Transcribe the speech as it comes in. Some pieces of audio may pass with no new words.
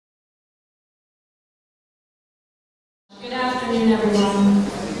Good afternoon, everyone,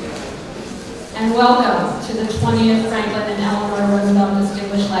 and welcome to the 20th Franklin and Eleanor Roosevelt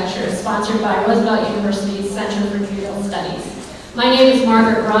Distinguished Lecture, sponsored by Roosevelt University's Center for New Deal Studies. My name is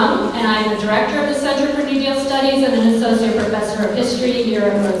Margaret Rum, and I am the Director of the Center for New Deal Studies and an Associate Professor of History here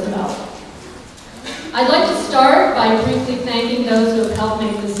at Roosevelt. I'd like to start by briefly thanking those who have helped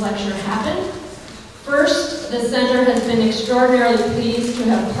make this lecture happen. First, the Center has been extraordinarily pleased to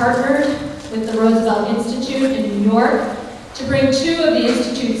have partnered with the Roosevelt Institute in New York to bring two of the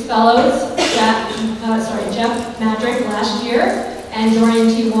Institute's fellows, Jeff Madrick last year and Dorian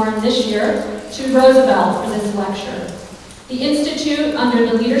T. this year, to Roosevelt for this lecture. The Institute, under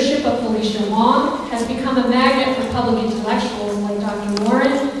the leadership of Felicia Wong, has become a magnet for public intellectuals like Dr.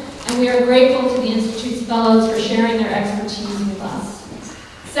 Warren, and we are grateful to the Institute's fellows for sharing their expertise with us.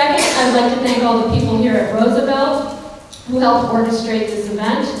 Second, I'd like to thank all the people here at Roosevelt who helped orchestrate this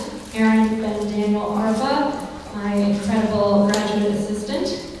event. Aaron Ben Daniel Arfa, my incredible graduate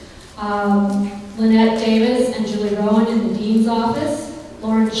assistant, Lynette Davis and Julie Rowan in the Dean's Office,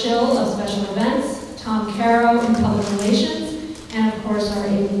 Lauren Chill of Special Events, Tom Caro in Public Relations, and of course our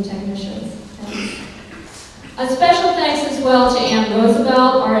AV technicians. A special thanks as well to Ann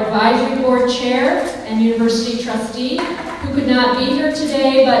Roosevelt, our advisory board chair and university trustee, who could not be here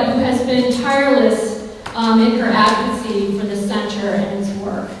today, but who has been tireless in her advocacy for the center and its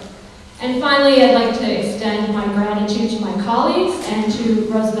work. And finally, I'd like to extend my gratitude to my colleagues and to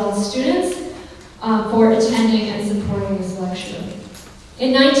Roosevelt students for attending and supporting this lecture.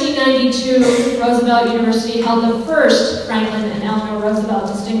 In 1992, Roosevelt University held the first Franklin and Eleanor Roosevelt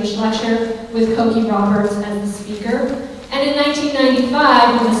Distinguished Lecture with Cokie Roberts as the speaker. And in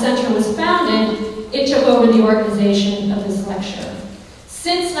 1995, when the center was founded, it took over the organization of this lecture.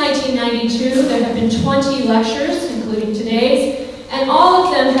 Since 1992, there have been 20 lectures, including today's, and all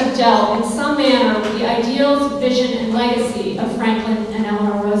of them have dealt in some manner with the ideals, vision, and legacy of Franklin and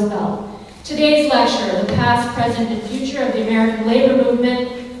Eleanor Roosevelt. Today's lecture, The Past, Present, and Future of the American Labor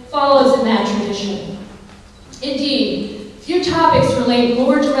Movement, follows in that tradition. Indeed, few topics relate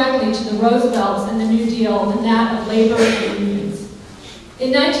more directly to the Roosevelts and the New Deal than that of labor and unions.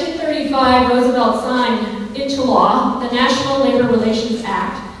 In 1935, Roosevelt signed into law the National Labor Relations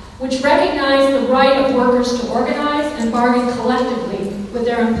Act, which recognized the right of workers to organize and bargain collectively with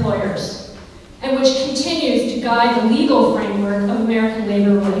their employers, and which continues to guide the legal framework of American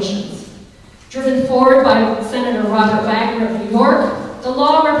labor relations. Driven forward by Senator Robert Wagner of New York, the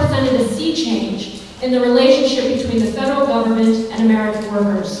law represented a sea change in the relationship between the federal government and American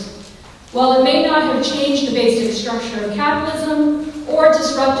workers. While it may not have changed the basic structure of capitalism or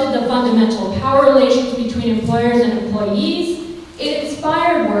disrupted the fundamental power relations between employers and employees, it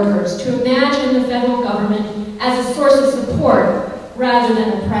inspired workers to imagine the federal government as a source of support rather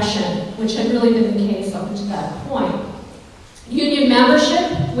than oppression, which had really been the case up until that point. Union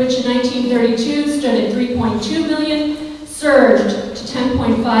membership, which in 1932 stood at 3.2 million, surged to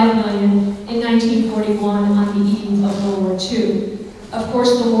 10.5 million in 1941 on the eve of World War II. Of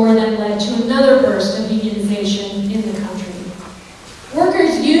course, the war then led to another burst of unionization in the country.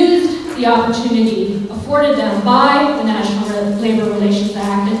 Workers used the opportunity afforded them by the National Labor Relations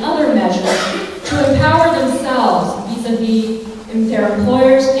Act and other measures to empower themselves vis-a-vis their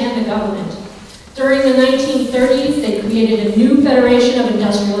employers and the government. During the 1930s, they created a new federation of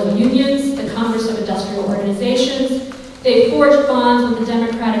industrial unions, the Congress of Industrial Organizations. They forged bonds with the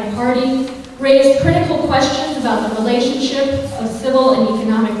Democratic Party, raised critical questions about the relationship of civil and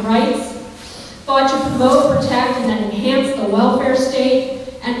economic rights, fought to promote, protect, and then enhance the welfare state,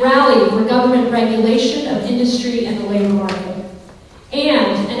 and rallied for government regulation of industry and the labor market.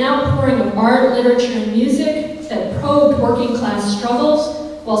 And an outpouring of art, literature, and music that probed working class struggles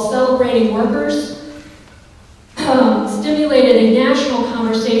while celebrating workers stimulated a national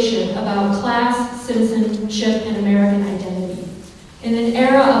conversation about class, citizenship, and American identity. In an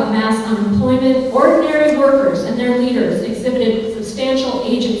era of mass unemployment, ordinary workers and their leaders exhibited substantial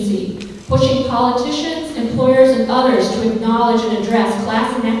agency, pushing politicians, employers, and others to acknowledge and address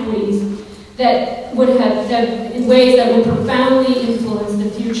class inequities in ways that would profoundly influence the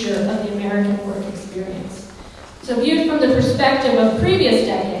future of the American work experience. So viewed from the perspective of previous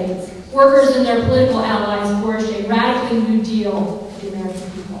decades, workers and their political allies forged a radically new deal for the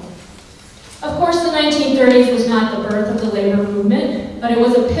American people. Of course, the 1930s was not the birth of the labor movement, but it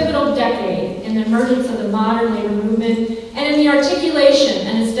was a pivotal decade in the emergence of the modern labor movement and in the articulation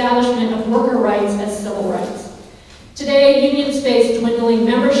and establishment of worker rights as civil rights. Today, unions face dwindling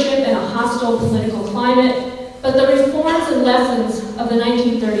membership and a hostile political climate, but the reforms and lessons of the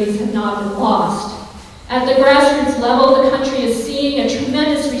 1930s have not been lost. At the grassroots level, the country is seeing a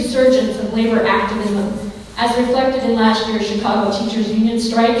tremendous resurgence of labor activism as reflected in last year's Chicago Teachers Union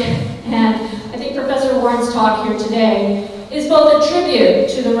strike. And I think Professor Warren's talk here today is both a tribute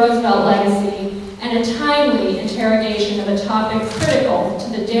to the Roosevelt legacy and a timely interrogation of a topic critical to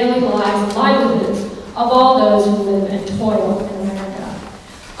the daily lives and livelihoods of all those who live and toil in America.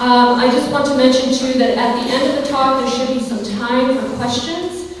 I just want to mention too that at the end of the talk there should be some time for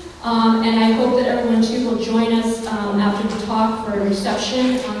questions, and I hope that everyone too will join us after the talk for a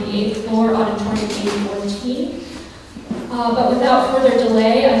reception on the 8th floor, auditorium 814. But without further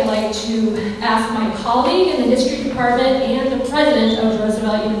delay, I'd like to ask my colleague in the History Department and the President of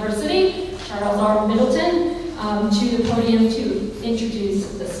Roosevelt University, Charles R. Middleton, to the podium to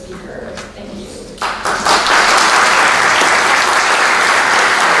introduce the speaker. Thank you.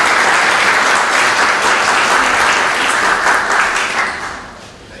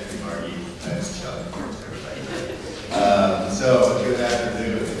 Thank you, Margie. Nice job, everybody. So, good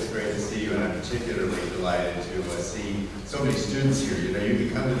afternoon. It's great to see you, and I'm particularly delighted to see so many students here. You know, you can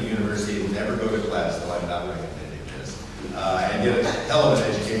come to the university and never go to class, though I'm not recommending this, and get a hell of an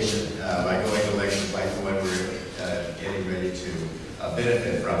education by going to lectures like the one we're getting ready to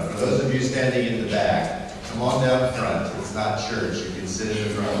benefit from. For those of you standing in the back, come on down front. It's not church. You can sit in the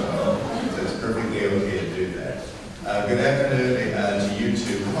front row, so it's perfectly okay to do that. Good afternoon to you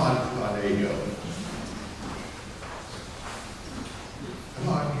two. Come on, there you go. Come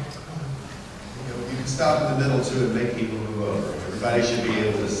on. You can stop in the middle too and make people move over. Everybody should be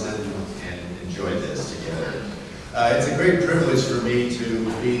able to sit and enjoy this together. It's a great privilege for me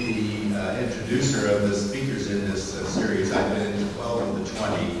to be the introducer of the speakers in this series. I've been in 12 of the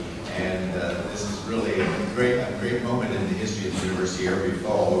 20, and this is really a great moment in the history of the university. Every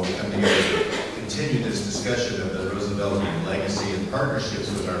fall we come together to continue this discussion of the Rooseveltian legacy and partnerships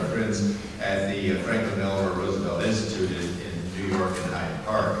with our friends at the Franklin Eleanor Roosevelt Institute in New York and Hyde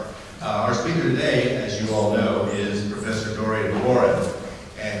Park. Our speaker today, as you all know, is Professor Dorian Warren,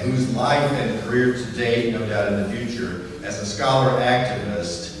 and whose life and career to date, no doubt in the future, as a scholar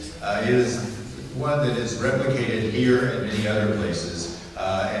activist, is one that is replicated here and many other places,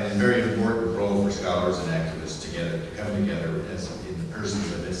 and a very important role for scholars and activists to come together as in the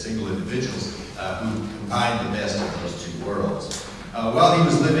persons of single individuals who combine the best of those two worlds. While he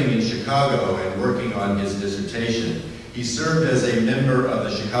was living in Chicago and working on his dissertation, he served as a member of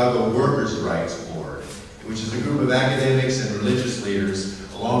the Chicago Workers' Rights Board, which is a group of academics and religious leaders,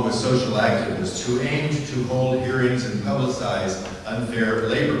 along with social activists, who aimed to hold hearings and publicize unfair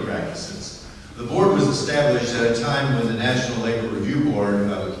labor practices. The board was established at a time when the National Labor Review Board,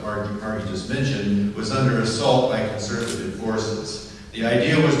 Margie just mentioned, was under assault by conservative forces. The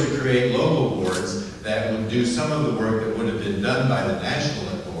idea was to create local boards that would do some of the work that would have been done by the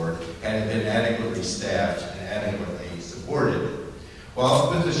national board had it been adequately staffed and adequately supported. While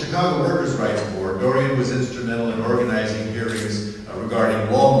with the Chicago Workers' Rights Board, Dorian was instrumental in organizing hearings regarding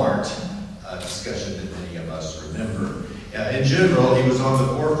Walmart, a discussion that many of us remember. In general, he was on the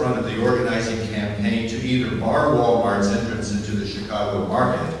forefront of the organizing campaign to either bar Walmart's entrance into the Chicago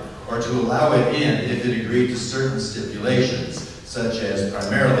market or to allow it in if it agreed to certain stipulations, such as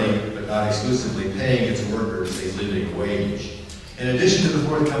primarily, but not exclusively, paying its workers a living wage. In addition to the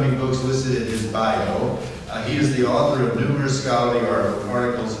forthcoming books listed in his bio, he is the author of numerous scholarly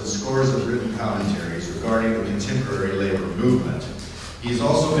articles and scores of written commentaries regarding the contemporary labor movement. He's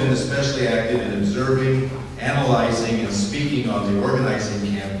also been especially active in observing, analyzing, and speaking on the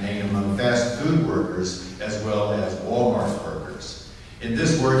organizing campaign among fast food workers as well as Walmart workers. In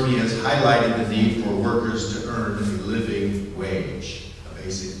this work, he has highlighted the need for workers to earn a living wage, a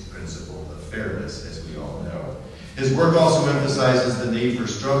basic principle of fairness, as we all know. His work also emphasizes the need for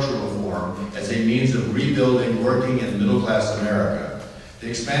structural reform as a means of rebuilding working and middle-class America. The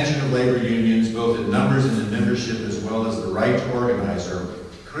expansion of labor unions, both in numbers and in membership, as well as the right to organize, are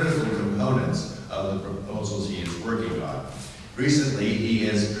critical components of the proposals he is working on. Recently, he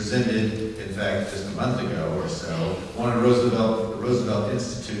has presented, in fact, just a month ago or so, one of the Roosevelt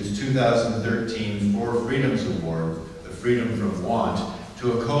Institute's 2013 Four Freedoms Award, the Freedom from Want,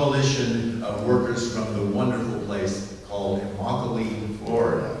 to a coalition of workers from the wonderful place called Immokalee,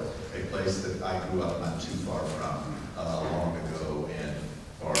 Florida, a place that I grew up not too far from, long ago and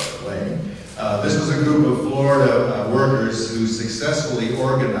far away. This was a group of Florida workers who successfully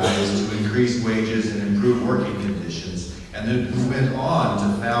organized to increase wages and improve working conditions, and then who went on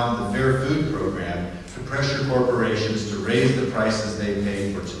to found the Fair Food Program to pressure corporations to raise the prices they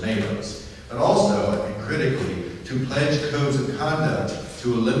paid for tomatoes, but also, and critically, to pledge codes of conduct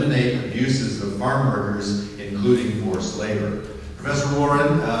to eliminate abuses of farm workers, including forced labor. Professor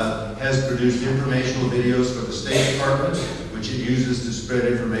Warren has produced informational videos for the State Department, which which it uses to spread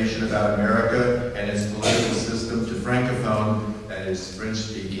information about America and its political system to Francophone, that is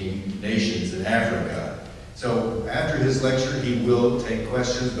French-speaking nations in Africa. So after his lecture, he will take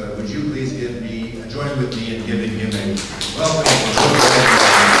questions, but would you please join with me in giving him a welcome.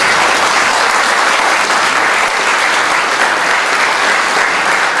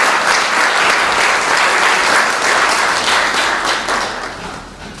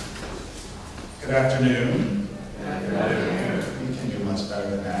 Good afternoon. Good afternoon. You can do much better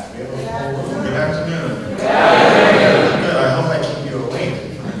than that. We have a whole room. Good afternoon. Good afternoon. Good. I hope I keep you awake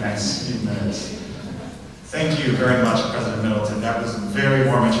for the next few minutes. Thank you very much, President Middleton. That was a very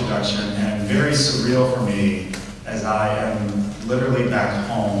warm introduction and very surreal for me, as I am literally back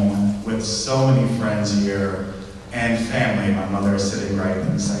home with so many friends here and family. My mother is sitting right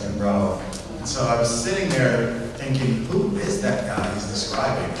in the second row. And so I was sitting there thinking, who is that guy he's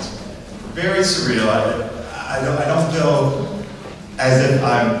describing? Very surreal. I don't feel as if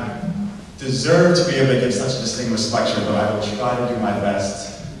I deserve to be able to give such a distinguished lecture, but I will try to do my best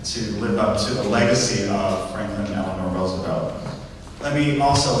to live up to the legacy of Franklin and Eleanor Roosevelt. Let me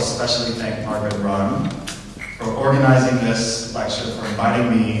also especially thank Margaret Runn for organizing this lecture, for inviting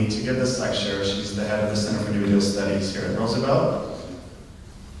me to give this lecture. She's the head of the Center for New Deal Studies here at Roosevelt.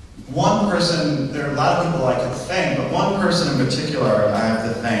 One person, there are a lot of people I could thank, but one person in particular I have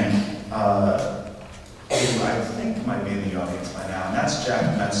to thank, who I think might be in the audience by now, and that's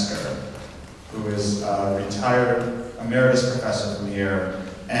Jack Metzger, who is a retired emeritus professor from here,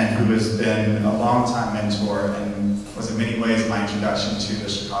 and who has been a long-time mentor and was in many ways my introduction to the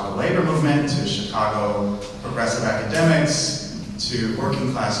Chicago labor movement, to Chicago progressive academics, to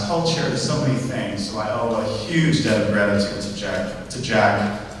working class culture, to so many things. So I owe a huge debt of gratitude to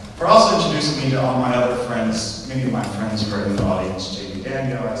Jack for also introducing me to all my other friends, many of my friends who are in the audience, Jamie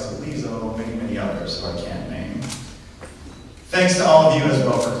Daniel, Isaac Lizo, many others who I can't name. Thanks to all of you as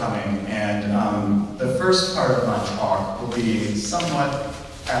well for coming, and the first part of my talk will be somewhat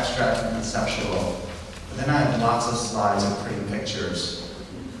abstract and conceptual, but then I have lots of slides of pretty pictures,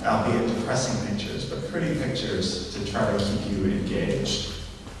 albeit depressing pictures, but pretty pictures to try to keep you engaged.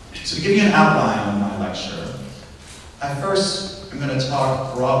 So to give you an outline of my lecture, I first am going to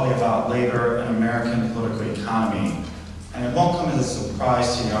talk broadly about labor and American political economy. And it won't come as a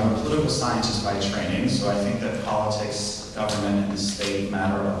surprise to you. I'm a political scientist by training, so I think that politics, government, and the state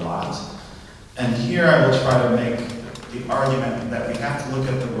matter a lot. And here I will try to make the argument that we have to look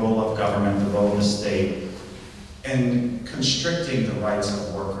at the role of government, the role of the state, in constricting the rights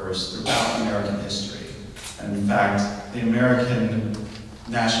of workers throughout American history. And in fact, the American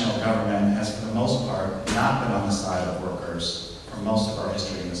national government has, for the most part, not been on the side of workers for most of our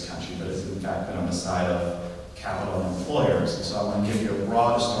history in this country, but has in fact been on the side of capital and employers. And so I want to give you a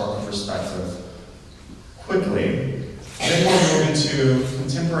broad historical perspective quickly. Then we'll move into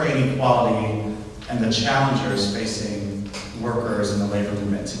contemporary inequality and the challengers facing workers in the labor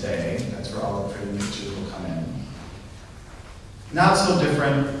movement today. That's where all the pretty pictures will come in. Not so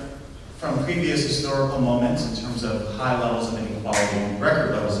different from previous historical moments in terms of high levels of inequality,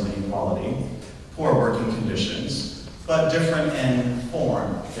 record levels of inequality, poor working conditions, but different in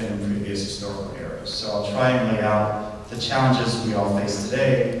form than in previous historical eras. So I'll try and lay out the challenges we all face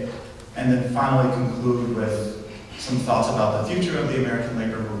today, and then finally conclude with some thoughts about the future of the American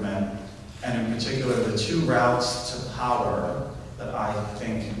labor movement, and in particular the two routes to power that I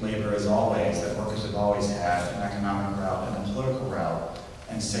think labor is always, that workers have always had, an economic route and a political route,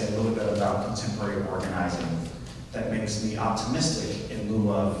 and say a little bit about contemporary organizing that makes me optimistic in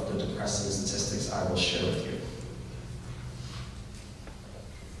lieu of the depressing statistics I will share with you.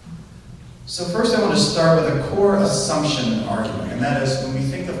 So first I want to start with a core assumption argument, and that is when we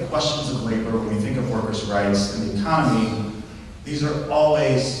think of questions of labor, when we think of workers' rights in the economy, these are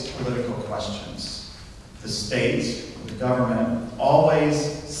always political questions. The state, the government, always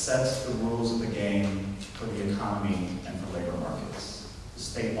sets the rules of the game for the economy and for labor markets. The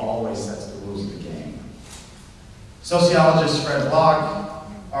state always sets the rules of the game. Sociologist Fred Locke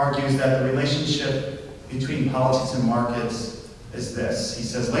argues that the relationship between politics and markets is this. He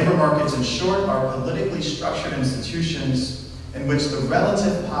says, labor markets, in short, are politically structured institutions in which the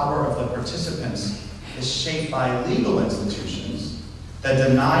relative power of the participants is shaped by legal institutions that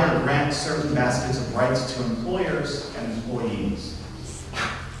deny or grant certain baskets of rights to employers and employees.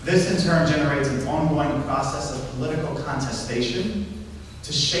 This, in turn, generates an ongoing process of political contestation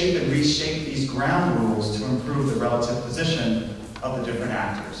to shape and reshape these ground rules to improve the relative position of the different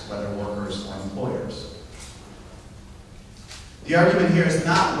actors, whether workers or employers. The argument here is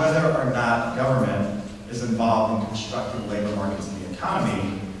not whether or not government is involved in constructing labor markets in the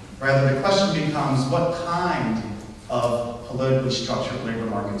economy. Rather, the question becomes what kind of politically structured labor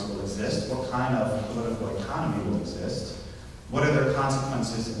markets will exist, what kind of political economy will exist, what are their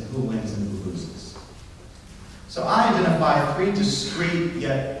consequences, and who wins and who loses. So I identify three discrete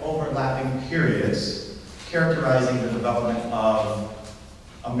yet overlapping periods characterizing the development of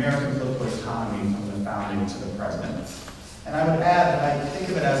American political economy from the founding to the present. And I would add that I think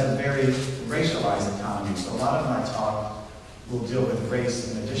of it as a very racialized economy. So a lot of my talk will deal with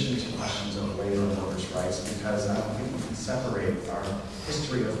race in addition to questions of labor and workers' rights, because I don't think we can separate our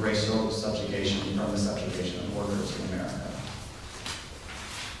history of racial subjugation from the subjugation of workers in America.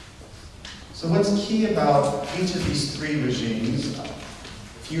 So what's key about each of these three regimes,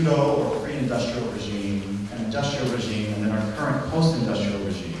 feudal or pre-industrial regime, an industrial regime, and then our current post-industrial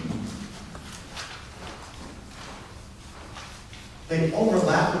regime, they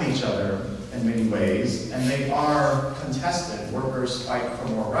overlap with each other in many ways, and they are contested. Workers fight for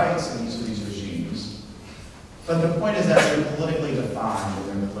more rights in each of these regimes. But the point is that they're politically defined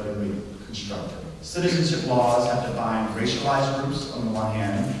and they're politically constructed. Citizenship laws have defined racialized groups on the one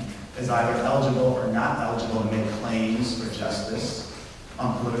hand as either eligible or not eligible to make claims for justice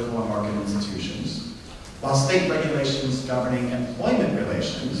on political and market institutions, while state regulations governing employment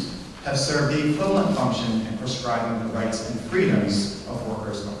relations have served the equivalent function in prescribing the rights and freedoms of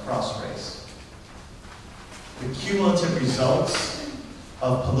workers across race. The cumulative results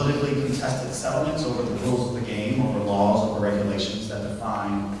of politically contested settlements over the rules of the game, over laws, over regulations that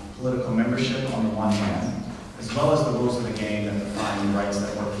define political membership on the one hand, as well as the rules of the game that define the rights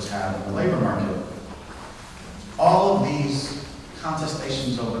that workers have in the labor market. All of these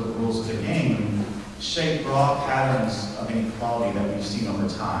contestations over the rules of the game shape broad patterns of inequality that we've seen over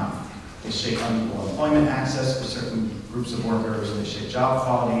time. They shape unequal employment access for certain groups of workers, they shape job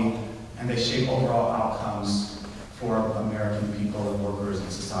quality, and they shape overall outcomes for American people and workers in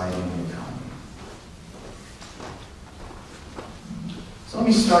society and the economy. So let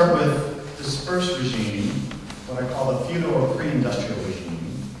me start with this first regime, what I call the feudal or pre-industrial regime,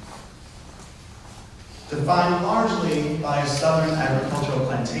 defined largely by a southern agricultural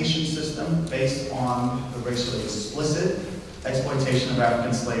plantation system based on the racially explicit exploitation of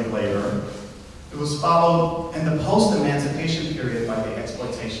African slave labor. It was followed in the post-emancipation period by the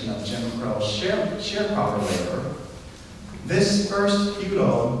exploitation of Jim Crow sharecropper labor. This first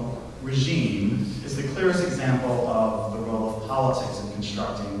feudal regime is the clearest example of the role of politics in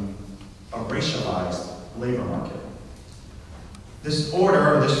constructing a racialized labor market. This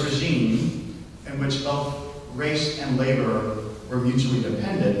order, or this regime, in which both race and labor were mutually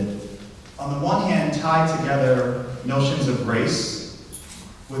dependent, on the one hand tied together notions of race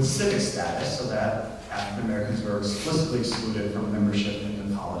with civic status, so that African Americans were explicitly excluded from membership in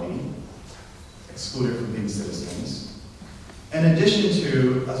the polity, excluded from being citizens, in addition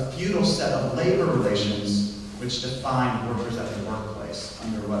to a feudal set of labor relations which defined workers at the workplace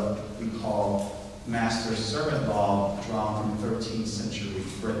under what we call master-servant law drawn from 13th century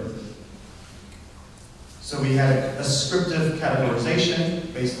Britain. So we had a descriptive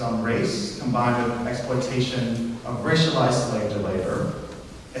categorization based on race, combined with exploitation of racialized slave labor,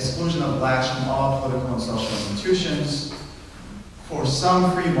 exclusion of blacks from all political and social institutions. For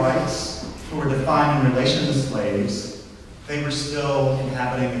some free whites who were defined in relation to slaves, they were still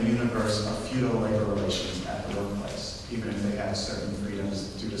inhabiting a universe of feudal labor relations at the workplace, even if they had certain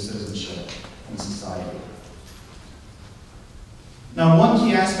freedoms due to citizenship in society. Now, one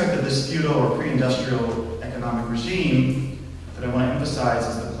key aspect of this feudal or pre-industrial economic regime that I want to emphasize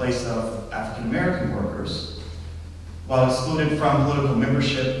is the place of African American workers. While excluded from political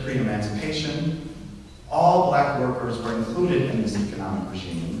membership pre-emancipation, all black workers were included in this economic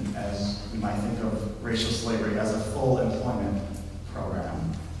regime, as we might think of racial slavery as a full employment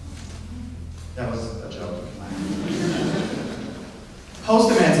program. That was a joke.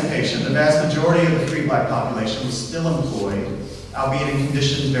 Post-emancipation, the vast majority of the free black population was still employed, albeit in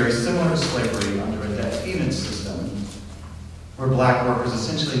conditions very similar to slavery under a debt payment system, where black workers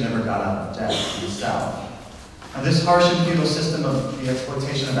essentially never got out of debt in the South. Now, this harsh and feudal system of the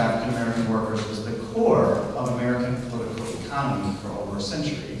exploitation of African American workers was the core of American political economy for over a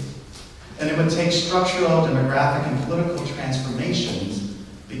century. And it would take structural, demographic, and political transformations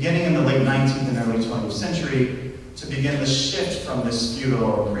beginning in the late 19th and early 20th century to begin the shift from this feudal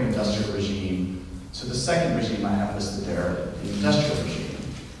or pre-industrial regime to the second regime I have listed there, the industrial regime.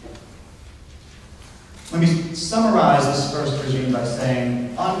 Let me summarize this first regime by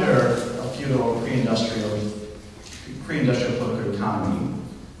saying under a feudal or pre-industrial political economy,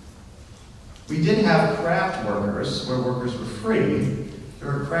 we did have craft workers where workers were free.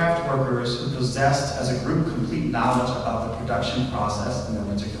 There were craft workers who possessed as a group complete knowledge about the production process in their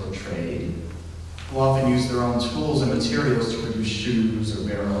particular trade. who often used their own tools and materials to produce shoes or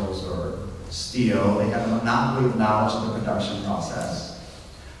barrels or steel. They had a monopoly of knowledge of the production process.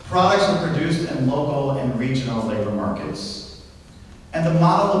 Products were produced in local and regional labor markets. And the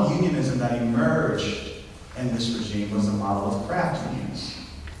model of unionism that emerged in this regime was a model of craft unions.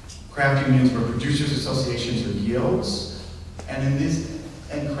 Craft unions were producers' associations with guilds, and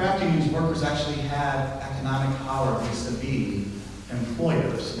in craft unions, workers actually had economic power vis-a-vis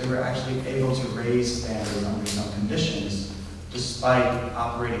employers. They were actually able to raise standards under some conditions, despite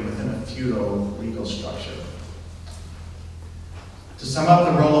operating within a feudal legal structure. To sum up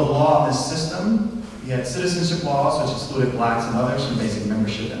the role of law in this system, we had citizenship laws, which excluded blacks and others from basic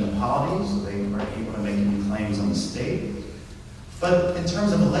membership in the polity, so they weren't able to make any claims on the state. But in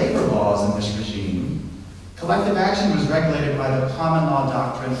terms of labor laws in this regime, collective action was regulated by the common law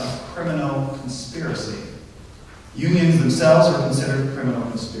doctrine of criminal conspiracy. Unions themselves were considered criminal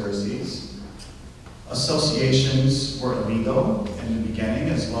conspiracies. Associations were illegal in the beginning,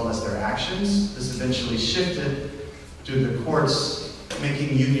 as well as their actions. This eventually shifted to the courts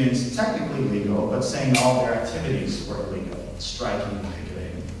making unions technically legal, but saying all their activities were illegal, striking and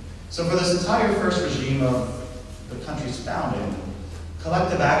picketing. So for this entire first regime of the country's founding,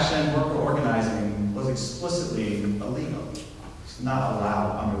 collective action, worker organizing was explicitly illegal. It's not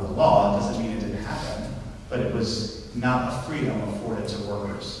allowed under the law. It doesn't mean it didn't happen, but it was not a freedom afforded to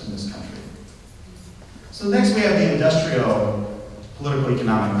workers in this country. So next we have the industrial political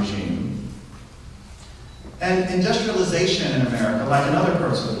economic regime. And industrialization in America, like in other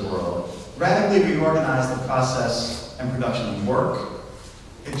parts of the world, radically reorganized the process and production of work.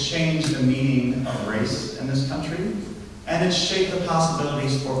 It changed the meaning of race in this country, and it shaped the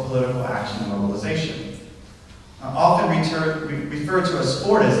possibilities for political action and mobilization. Often referred to as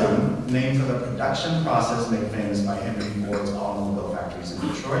Fordism, named for the production process made famous by Henry Ford's automobile factories in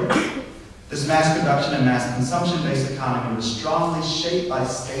Detroit. This mass production and mass consumption-based economy was strongly shaped by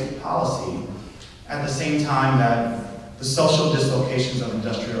state policy, at the same time that the social dislocations of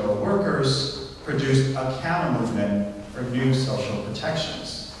industrial workers produced a counter-movement for new social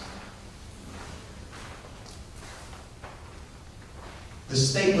protections. The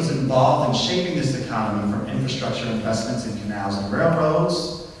state was involved in shaping this economy from infrastructure investments in canals and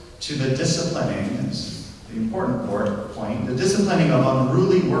railroads to the disciplining, and this is the important point, the disciplining of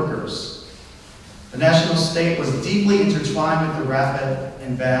unruly workers. The national state was deeply intertwined with the rapid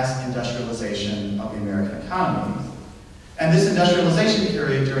and vast industrialization of the American economy. And this industrialization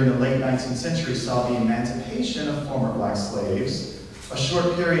period during the late 19th century saw the emancipation of former black slaves, a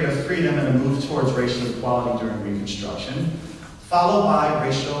short period of freedom and a move towards racial equality during Reconstruction, followed by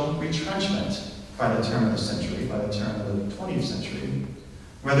racial retrenchment by the turn of the century, by the turn of the 20th century,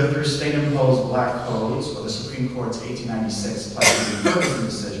 whether through state-imposed black codes or the Supreme Court's 1896 Ferguson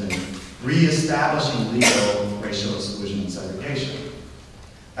decision, re-establishing legal racial exclusion and segregation.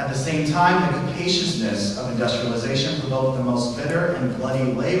 At the same time, the capaciousness of industrialization provoked the most bitter and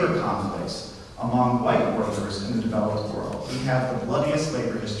bloody labor conflicts among white workers in the developed world. We have the bloodiest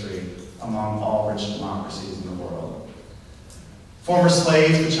labor history among all rich democracies in the world. Former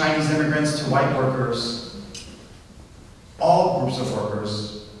slaves to Chinese immigrants to white workers, all groups of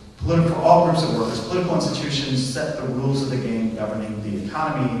workers, political institutions set the rules of the game governing the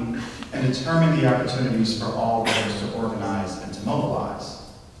economy and determined the opportunities for all workers to organize and to mobilize.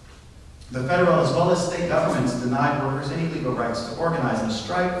 The federal as well as state governments denied workers any legal rights to organize and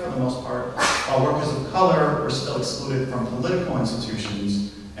strike for the most part, while workers of color were still excluded from political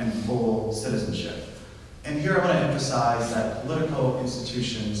institutions and full citizenship. And here I want to emphasize that political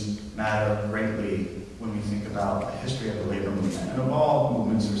institutions matter greatly when we think about the history of the labor movement and of all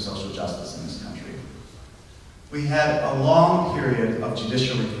movements for social justice in this country. We had a long period of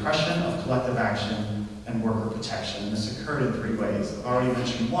judicial repression of collective action and worker protection. This occurred in three ways. I've already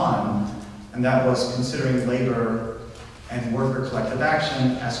mentioned one, and that was considering labor and worker collective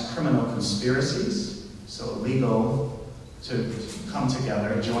action as criminal conspiracies, so illegal to come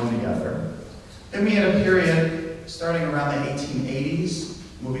together, join together. Then we had a period starting around the 1880s,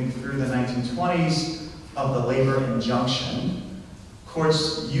 moving through the 1920s, of the labor injunction.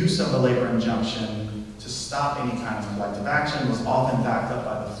 Courts' use of the labor injunction to stop any kind of collective action was often backed up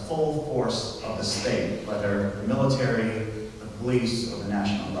by the full force of the state, whether the military, the police, or the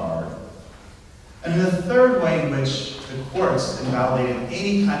National Guard. And the third way in which the courts invalidated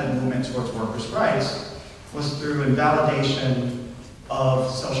any kind of movement towards workers' rights was through invalidation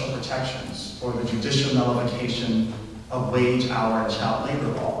of social protections or the judicial nullification of wage, hour, and child labor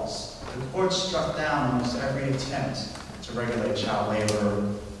laws. The courts struck down almost every attempt to regulate child labor,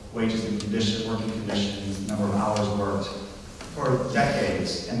 wages and conditions, working conditions, number of hours worked for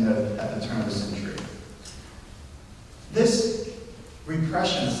decades at the turn of the century. This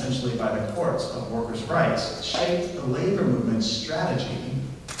repression, essentially by the courts of workers' rights, shaped the labor movement's strategy,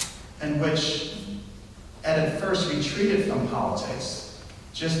 in which it at first retreated from politics,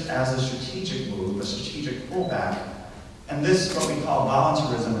 just as a strategic move, a strategic pullback. And this, what we call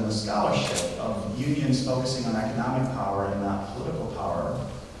voluntarism in the scholarship of unions focusing on economic power and not political power,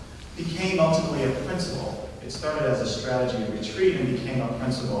 became ultimately a principle. It started as a strategy of retreat and became a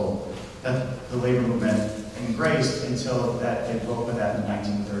principle that the labor movement embraced until that they broke with that in the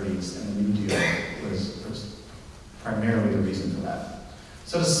 1930s, and the New Deal was primarily the reason for that.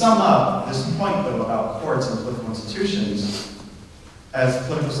 So to sum up this point, though, about courts and political institutions, as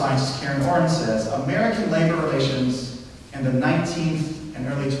political scientist Karen Orrin says, American labor relations in the 19th and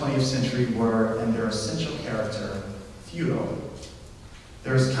early 20th century were, in their essential character, feudal.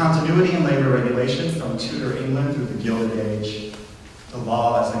 There is continuity in labor regulation from Tudor England through the Gilded Age, the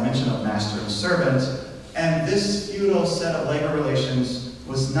law, as I mentioned, of master and servant, and this feudal set of labor relations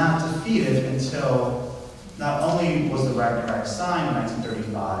was not defeated until not only was the Wagner Act signed in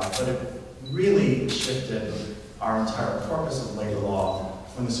 1935, but it really shifted our entire corpus of labor law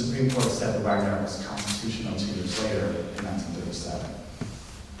when the Supreme Court said the Wagner Act was constitutional 2 years later in 1937.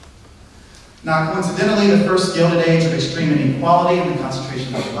 Now, coincidentally, the first Gilded Age of extreme inequality and the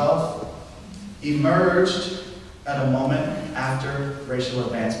concentration of wealth emerged at a moment after racial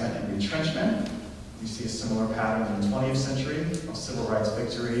advancement and retrenchment. You see a similar pattern in the 20th century of civil rights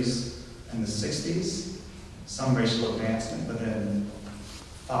victories in the 60s, some racial advancement, but then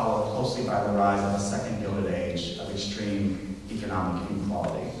followed closely by the rise of a second Gilded Age of extreme economic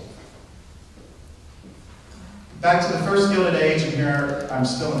inequality. Back to the first Gilded Age, and here I'm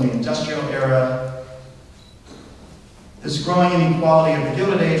still in the industrial era. This growing inequality of the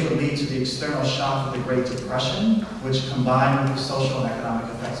Gilded Age would lead to the external shock of the Great Depression, which, combined with the social and economic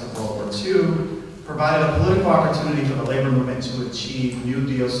effects of World War II, provided a political opportunity for the labor movement to achieve New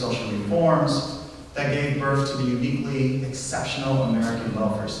Deal social reforms that gave birth to the uniquely exceptional American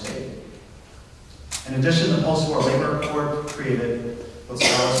welfare state. In addition, the post-war labor accord created what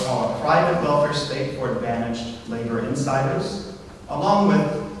scholars call a private welfare state for advantaged labor insiders, along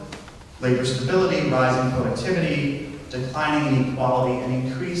with labor stability, rising productivity, declining inequality, and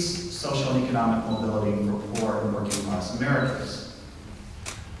increased social and economic mobility for poor and working class Americans.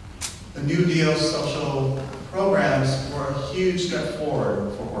 The New Deal social programs were a huge step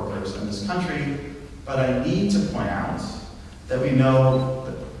forward for workers in this country, but I need to point out that we know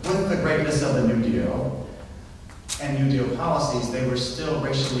that with the greatness of the New Deal and New Deal policies, they were still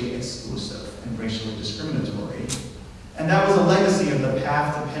racially exclusive and racially discriminatory. And that was a legacy of the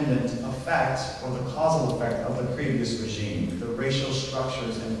path-dependent effect, or the causal effect, of the previous regime. The racial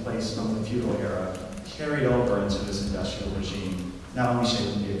structures in place from the feudal era carried over into this industrial regime, not only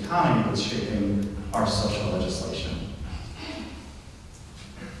shaping the economy, but shaping our social legislation.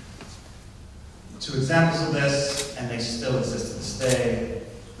 Two examples of this, and they still exist to this day: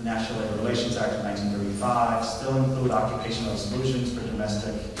 the National Labor Relations Act of 1935 still include occupational exclusions for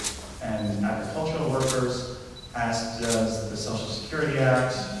domestic and agricultural workers, as does the Social Security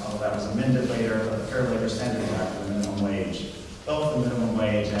Act, although that was amended later, but the Fair Labor Standards Act and the minimum wage. Both the minimum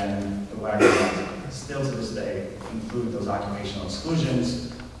wage and the Wagner Act still to this day include those occupational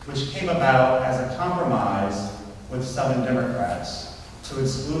exclusions, which came about as a compromise with Southern Democrats to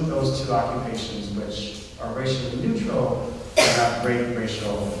exclude those two occupations which are racially neutral but have great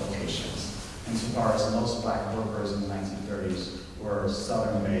racial implications, insofar as most black workers in the 1930s were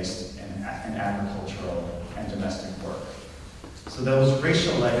Southern-based in agricultural and domestic work. So those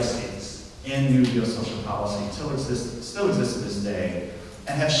racial legacies in New Deal social policy still exist to this day,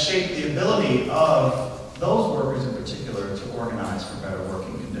 and have shaped the ability of those workers in particular to organize for better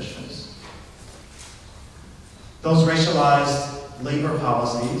working conditions. Those racialized labor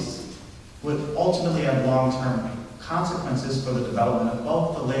policies would ultimately have long-term consequences for the development of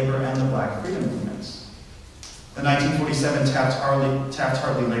both the labor and the black freedom movements. The 1947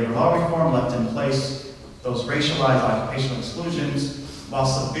 Taft-Hartley labor law reform left in place those racialized occupational exclusions while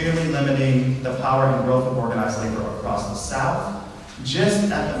severely limiting the power and growth of organized labor across the South,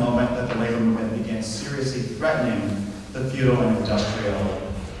 just at the moment that the labor movement began seriously threatening the feudal and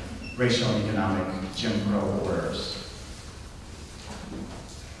industrial, racial and economic Jim Crow orders.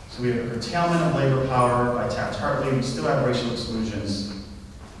 So we have a curtailment of labor power by Taft-Hartley. We still have racial exclusions.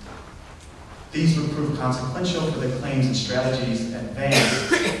 These would prove consequential for the claims and strategies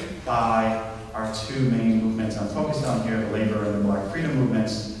advanced by our two main movements I'm focused on here, the labor and the black freedom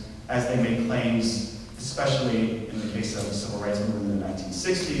movements, as they made claims, especially in the case of the civil rights movement in the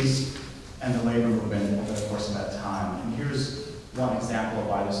 1960s and the labor movement over the course of that time. And here's one example of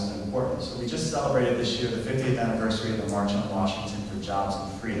why this is important. So we just celebrated this year the 50th anniversary of the March on Washington for Jobs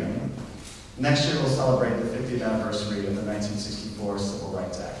and Freedom. Next year we'll celebrate the 50th anniversary of the 1964 Civil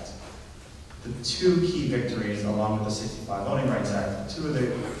Rights Act. The two key victories, along with the 65 Voting Rights Act, two of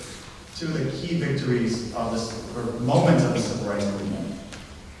the key victories of this, or moments of the civil rights movement.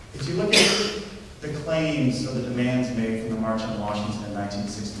 If you look at the claims or the demands made from the March on Washington in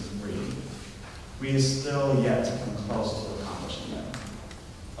 1963, we are still yet to come close to accomplishing them.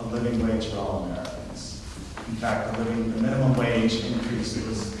 A living wage for all Americans. In fact, the minimum wage increase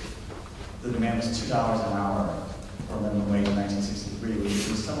the demand was $2 an hour for minimum wage in 1963, which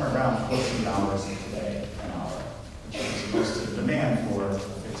is somewhere around $14 today an hour, which is close to the demand for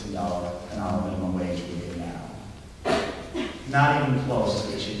 $15 an hour minimum wage we get now. Not even close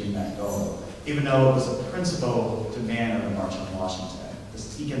to achieving that goal, even though it was a principal demand of the March on Washington,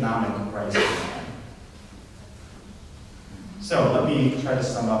 this economic rights demand. So let me try to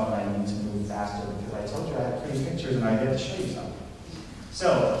sum up, and I need to move faster because I told you I had pretty pictures and I get to show you some.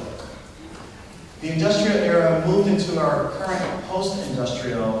 So, the industrial era moved into our current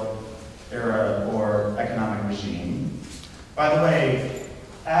post-industrial era or economic regime. By the way,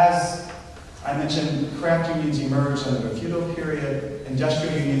 as I mentioned, craft unions emerged under the feudal period,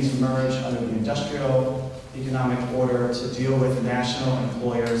 industrial unions emerged under the industrial economic order to deal with national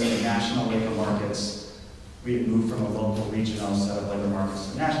employers and national labor markets. We had moved from a local, regional set of labor markets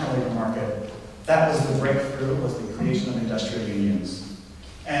to a national labor market. That was the breakthrough, was the creation of industrial unions.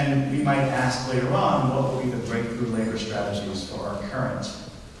 And we might ask later on, what will be the breakthrough labor strategies for our current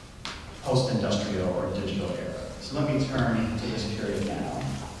post-industrial or digital era? So let me turn to this period now.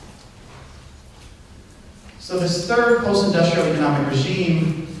 So this third post-industrial economic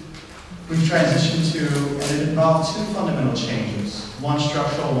regime we've transitioned to, and it involved two fundamental changes, one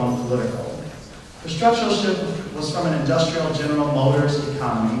structural, one political. The structural shift was from an industrial General Motors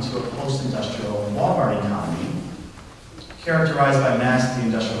economy to a post-industrial Walmart economy, characterized by mass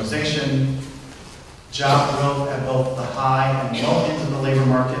deindustrialization, job growth at both the high and low ends of the labor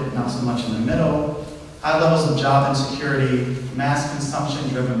market, not so much in the middle, high levels of job insecurity, mass consumption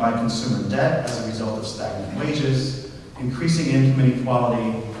driven by consumer debt as a result of stagnant wages, increasing income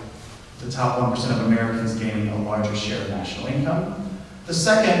inequality, the top 1% of Americans gaining a larger share of national income. The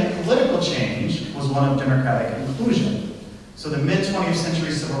second political change was one of democratic inclusion. So the mid-20th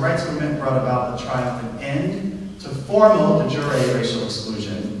century civil rights movement brought about the triumphant end to formal de jure racial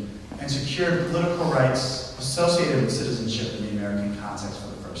exclusion and secured political rights associated with citizenship in the American context for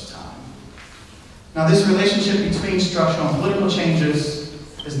the first time. Now, this relationship between structural and political changes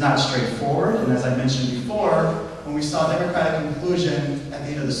is not straightforward, and as I mentioned before, when we saw democratic inclusion at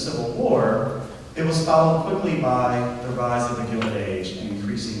the end of the Civil War, it was followed quickly by the rise of the Gilded Age and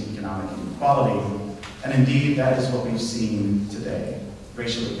increasing economic inequality, and indeed, that is what we've seen today.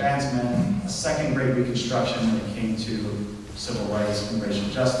 Racial advancement, a second great reconstruction when it came to civil rights and racial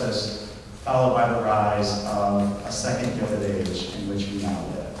justice, followed by the rise of a second Gilded Age in which we now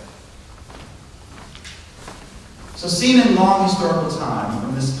live. So seen in long historical time,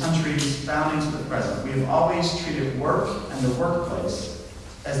 from this country's founding to the present, we have always treated work and the workplace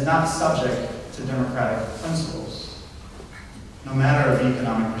as not subject to democratic principles, no matter the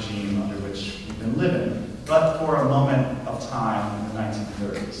economic regime under which we've been living. But for a moment of time in the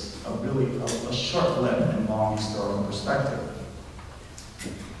 1930s, a short blip in long historical perspective.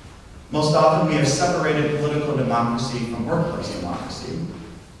 Most often we have separated political democracy from workplace democracy.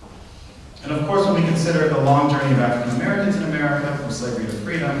 And of course, when we consider the long journey of African Americans in America from slavery to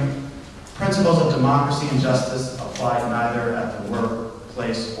freedom, principles of democracy and justice applied neither at the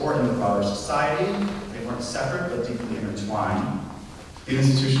workplace or in the broader society. They weren't separate, but deeply intertwined. The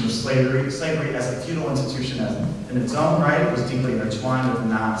institution of slavery as a feudal institution in its own right was deeply intertwined with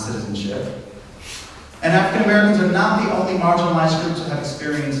non-citizenship. And African Americans are not the only marginalized group to have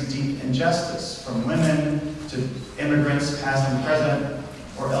experienced deep injustice, from women to immigrants, past and present,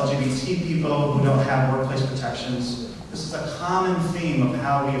 or LGBT people who don't have workplace protections. This is a common theme of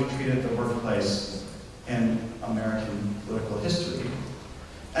how we have treated the workplace in American political history.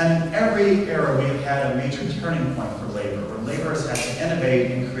 And in every era, we have had a major turning point for labor, where labor has had to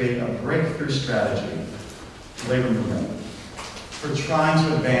innovate and create a breakthrough strategy, labor movement, for trying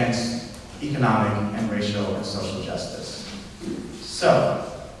to advance economic and racial and social justice.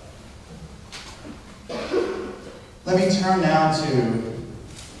 So, let me turn now to,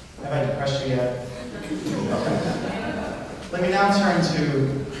 have I depressed you yet? Okay. Let me now turn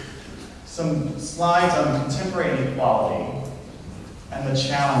to some slides on contemporary inequality and the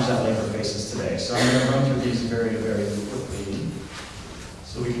challenge that labor faces today. So I'm going to run through these very, very quickly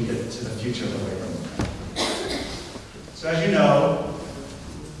so we can get to the future of the labor movement. So So as you know,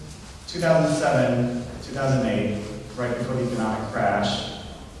 2007, 2008, right before the economic crash,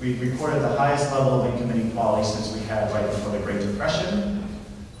 we recorded the highest level of income inequality since we had right before the Great Depression,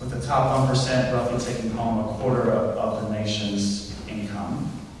 with the top 1% roughly taking home a quarter of the nation's income.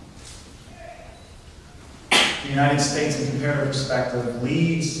 The United States, in comparative perspective,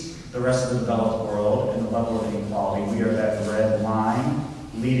 leads the rest of the developed world in the level of inequality. We are that red line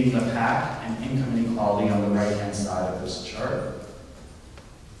leading the pack in income inequality on the right-hand side of this chart.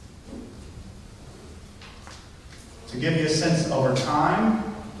 To give you a sense over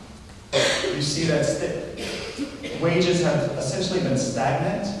time, you see that wages have essentially been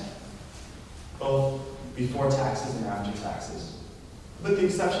stagnant, both before taxes and after taxes, with the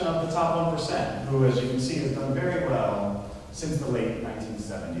exception of the top 1%, who, as you can see, has done very well since the late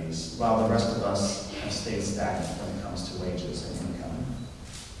 1970s, while the rest of us have stayed stagnant when it comes to wages and income.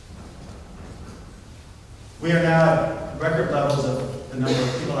 We are now at record levels of the number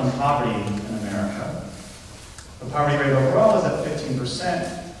of people in poverty in America. The poverty rate overall is at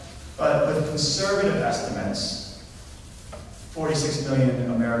 15%, but with conservative estimates, 46 million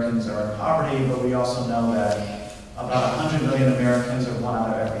Americans are in poverty, but we also know that about 100 million Americans, or 1 out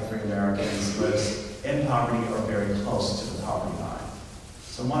of every 3 Americans, lives in poverty or very close to the poverty line.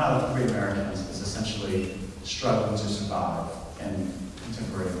 So 1 out of 3 Americans is essentially struggling to survive in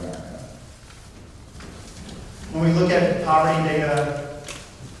contemporary America. When we look at poverty data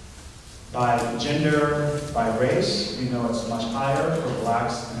by gender, by race, we know it's much higher for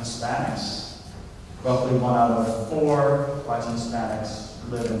blacks and Hispanics. Roughly 1 out of 4 blacks and Hispanics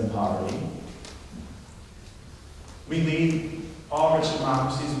live in poverty. We lead all rich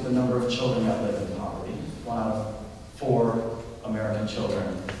democracies with the number of children that live in poverty. 1 out of 4 American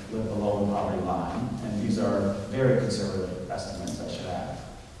children live below the poverty line, and these are very conservative estimates, I should add.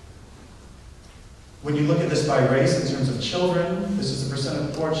 When you look at this by race in terms of children, this is the percent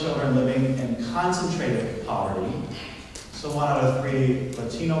of poor children living in concentrated poverty. So 1 out of 3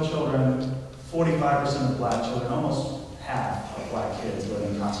 Latino children, 45% of black children, almost half of black kids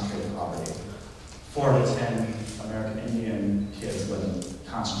live in concentrated poverty. 4 to 10 American Indian kids live in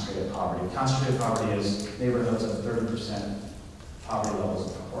concentrated poverty. Concentrated poverty is neighborhoods of 30% poverty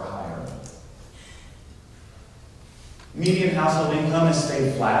levels or higher. Median household income has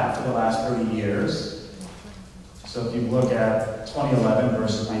stayed flat for the last 30 years. So if you look at 2011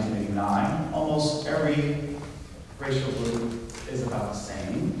 versus 1989, almost every racial group is about the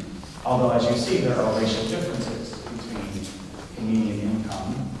same. Although, as you see, there are racial differences between the median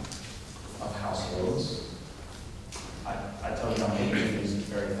income of households. I told you I'm making these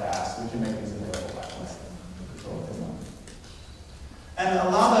very fast. We can make these available that way. And a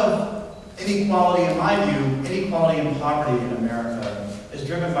lot of inequality, in my view, inequality and poverty in America is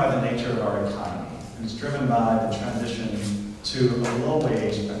driven by the nature of our economy. And it's driven by the transition to a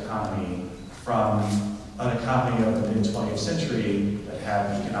low-wage economy from an economy of the mid-20th century that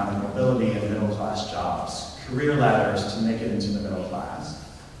had economic mobility and middle-class jobs, career ladders to make it into the middle class.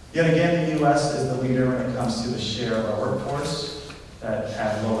 Yet again, the U.S. is the leader when it comes to the share of our workforce that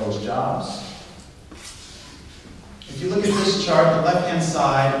have low-wage jobs. If you look at this chart, the left-hand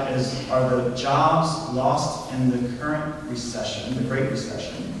side are the jobs lost in the current recession, the Great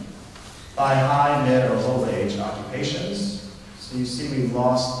Recession, by high, mid, or low-wage occupations. So you see we've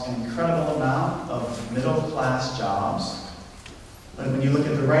lost an incredible amount of middle-class jobs. But when you look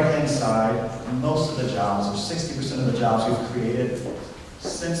at the right-hand side, most of the jobs, or 60% of the jobs we've created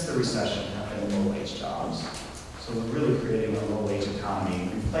since the recession have been low-wage jobs. So we're really creating a low-wage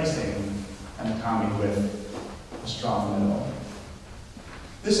economy, replacing an economy with a strong middle.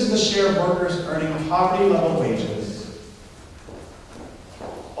 This is the share of workers earning poverty-level wages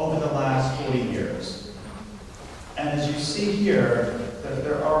over the last 40 years. And as you see here,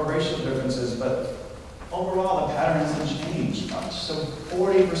 there are racial differences, but overall the pattern hasn't changed much. So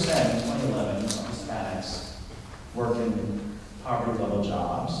 40% in 2011 of Hispanics work in poverty-level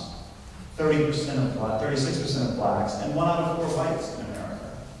jobs, 36% of blacks, and 1 out of 4 whites in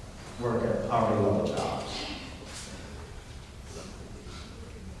America work at poverty-level jobs.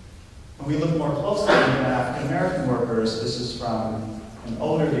 When we look more closely at African American workers, this is from an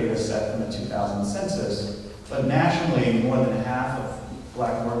older data set from the 2000 census, but nationally, more than half of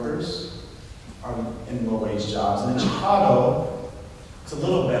black workers are in low-wage jobs. And in Chicago, it's a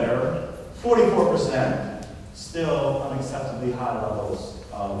little better, 44%, still unacceptably high levels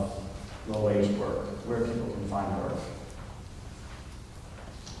of low-wage work, where people can find work.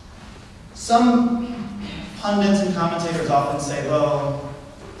 Some pundits and commentators often say, well,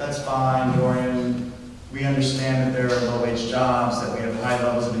 that's fine, Dorian. We understand that there are low-wage jobs, that we have high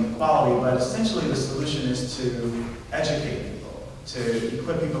levels of inequality, but essentially the solution is to educate people, to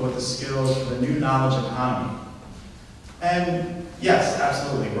equip people with the skills for the new knowledge economy. And yes,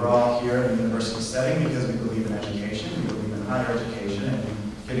 absolutely, we're all here in a university setting because we believe in education, we believe in higher education, and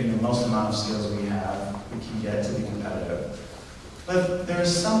getting the most amount of skills we can get to be competitive. But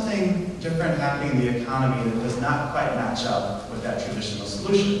there's something different happening in the economy that does not quite match up with that traditional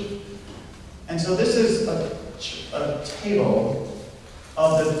solution. And so this is a table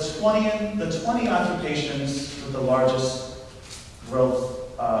of the 20 occupations with the largest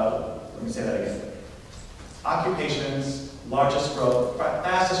growth, let me say that again. Occupations, largest growth,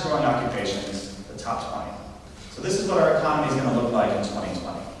 fastest growing occupations, the top 20. So this is what our economy is going to look like in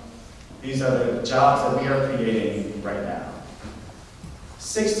 2020. These are the jobs that we are creating right now.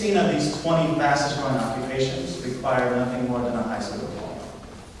 16 of these 20 fastest growing occupations require nothing more than a high school diploma.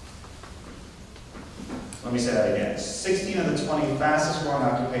 Let me say that again. 16 of the 20 fastest growing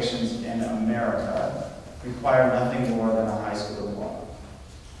occupations in America require nothing more than a high school diploma.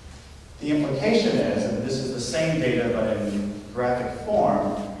 The implication is, and this is the same data but in graphic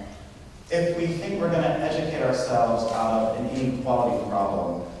form, if we think we're going to educate ourselves out of an inequality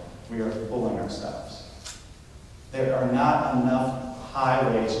problem, we are fooling ourselves. There are not enough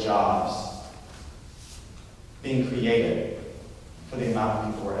high-wage jobs being created for the amount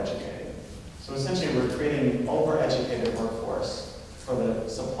of people we're educating. So essentially, we're creating an over-educated workforce for the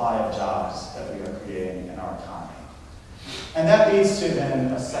supply of jobs that we are creating in our economy. And that leads to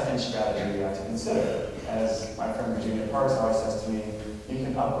then a second strategy we have to consider. As my friend Virginia Parks always says to me, you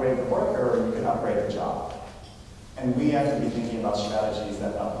can upgrade the worker or you can upgrade the job. And we have to be thinking about strategies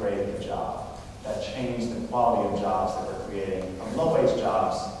that upgrade the job, that change the quality of jobs that we're creating from low-wage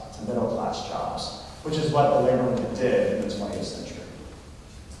jobs to middle-class jobs, which is what the labor movement did in the 20th century.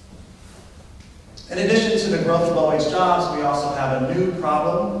 In addition to the growth of low-wage jobs, we also have a new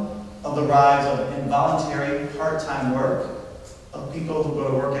problem of the rise of involuntary part-time work, of people who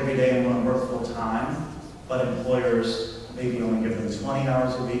go to work every day and want to work full-time, but employers maybe only give them 20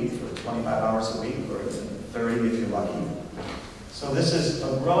 hours a week or 25 hours a week or even 30 if you're lucky. So this is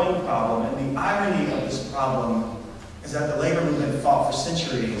a growing problem, and the irony of this problem is that the labor movement fought for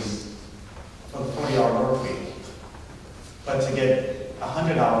centuries for the 40-hour work week, but to get a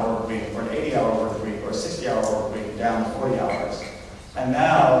 100-hour work week or an 80-hour work week or a 60-hour work week down to 40 hours. And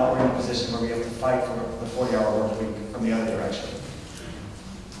now we're in a position where we have to fight for the 40-hour work week from the other direction,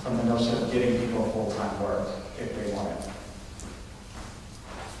 from the notion of getting people full-time work if they want it.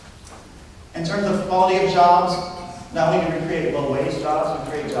 In terms of quality of jobs, not only do we create low-wage jobs,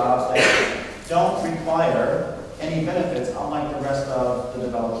 we create jobs that don't require any benefits, unlike the rest of the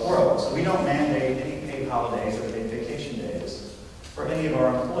developed world. So we don't mandate any paid holidays or paid vacation days for any of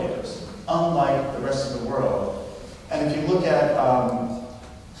our employers, unlike the rest of the world. And if you look at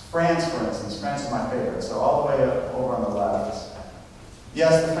France, for instance, France is my favorite, so all the way over on the left.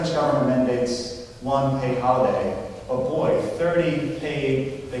 Yes, the French government mandates one paid holiday, but boy, 30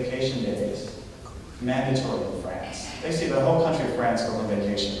 paid vacation days, mandatory in France. They see the whole country of France go on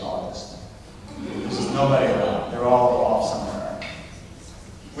vacation in August. There's just nobody around. They're all off somewhere.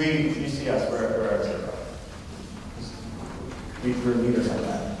 You see us, we're leaders on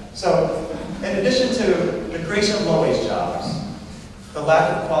that. So, in addition to the creation of low-wage jobs, the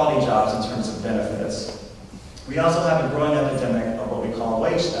lack of quality jobs in terms of benefits, we also have a growing epidemic of what we call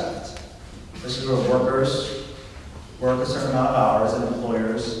wage theft. This is where workers work a certain amount of hours and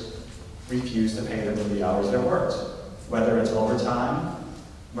employers refuse to pay them for the hours they're worked. Whether it's overtime,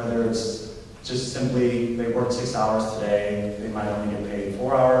 whether it's just simply they work 6 hours today, they might only get paid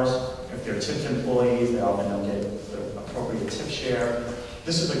 4 hours. If they're tipped employees, they often don't get the appropriate tip share.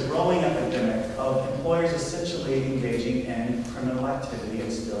 This is a growing epidemic of employers essentially engaging in criminal activity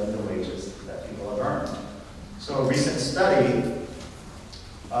and stealing the wages that people have earned. So a recent study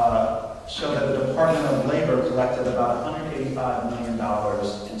showed that the Department of Labor collected about $185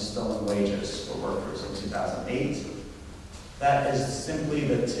 million in stolen wages for workers in 2008. That is simply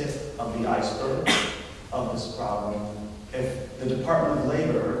the tip of the iceberg of this problem. If the Department of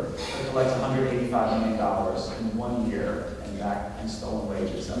Labor could collect $185 million in 1 year in stolen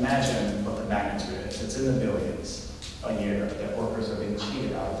wages, imagine what the magnitude is. It's in the billions a year that workers are being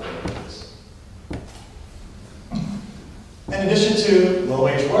cheated out of their wages. In addition to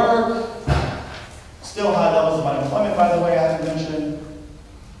low-wage work, still high levels of unemployment, by the way, I have to mention,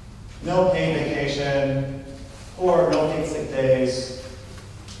 no paid vacation, or no paid sick days,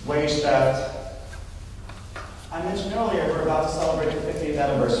 wage theft. I mentioned earlier we're about to celebrate the 50th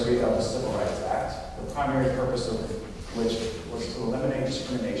anniversary of the Civil Rights Act, the primary purpose of which was to eliminate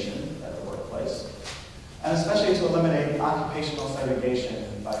discrimination at the workplace, and especially to eliminate occupational segregation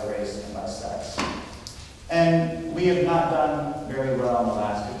by race and by sex. And we have not done very well in the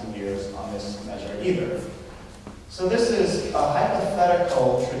last 50 years on this measure either. So this is a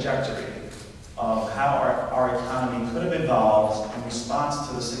hypothetical trajectory of how our economy could have evolved in response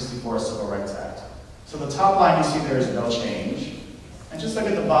to the '64 Civil Rights Act. So the top line you see there is no change. And just look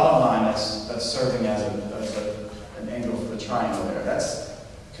at the bottom line that's serving as an angle for the triangle there. That's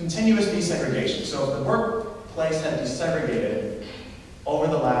continuous desegregation. So if the workplace had desegregated over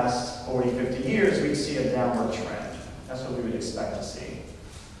the last 40, 50 years, we'd see a downward trend. That's what we would expect to see.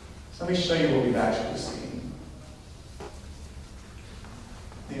 So let me show you what we've actually seen.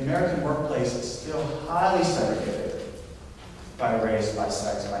 The American workplace is still highly segregated by race, by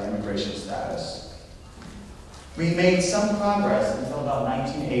sex, by immigration status. We made some progress until about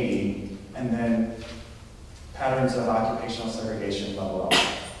 1980, and then patterns of occupational segregation level up.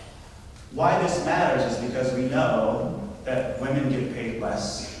 Why this matters is because we know that women get paid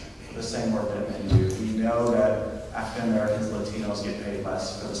less for the same work that men do. We know that African Americans, Latinos get paid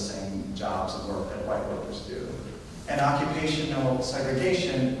less for the same jobs and work that white workers do. And occupational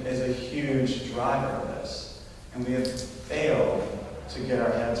segregation is a huge driver of this. And we have failed to get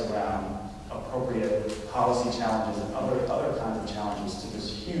our heads around appropriate policy challenges and other kinds of challenges to this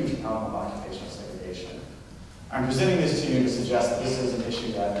huge problem of occupational segregation. I'm presenting this to you to suggest that this is an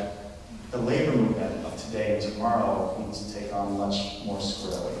issue that the labor movement of today and tomorrow needs to take on much more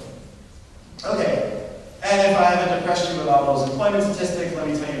squarely. Okay, and if I haven't depressed you with all those employment statistics, let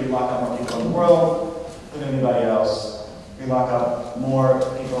me tell you we lock up more people in the world than anybody else. We lock up more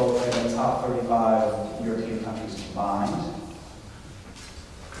people in the top 35 European countries combined.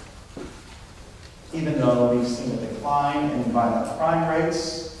 Even though we've seen a decline in violent crime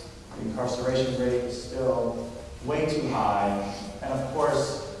rates, the incarceration rate is still way too high. And of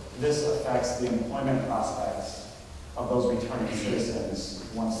course, this affects the employment prospects of those returning citizens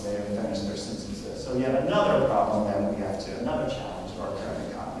once they have finished their sentences. So yet another problem that we have to, another challenge to our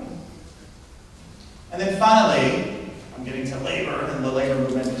current economy. And then finally, I'm getting to labor and the labor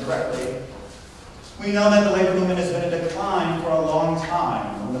movement directly. We know that the labor movement has been in decline for a long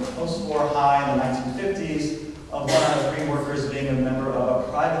time, from the post-war high in the 1950s of 1 out of 3 workers being a member of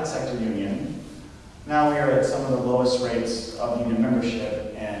a private sector union. Now we are at some of the lowest rates of union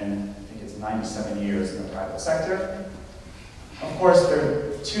membership in, I think it's 97 years in the private sector. Of course, there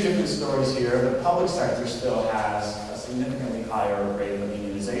are 2 different stories here. The public sector still has a significantly higher rate of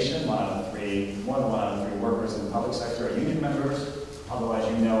unionization. More than 1 out of 3 workers in the public sector are union members. Although, as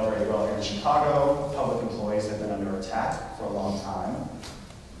you know very well here in Chicago, public employees have been under attack for a long time.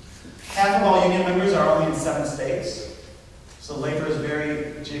 Half of all union members are only in 7 states, so labor is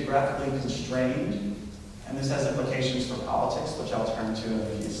very geographically constrained, and this has implications for politics, which I'll turn to in a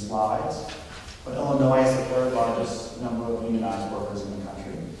few slides. But Illinois is the 3rd largest number of unionized workers in the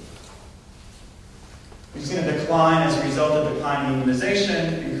country. We've seen a decline as a result of declining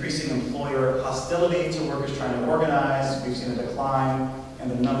unionization, increasing employer hostility to workers trying to organize. We've seen a decline in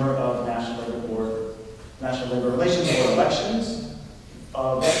the number of National Labor Relations Board elections,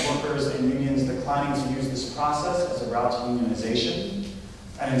 of workers and unions declining to use this process as a route to unionization,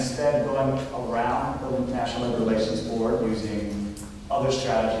 and instead going around the National Labor Relations Board using other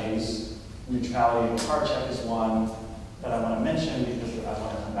strategies. Neutrality and card check is one that I want to mention because I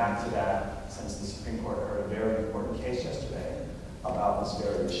want to come back to that since the Supreme Court heard a very important case yesterday about this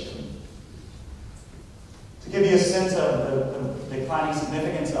very issue. To give you a sense of the declining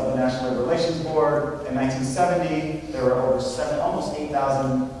significance of the National Labor Relations Board, in 1970, there were almost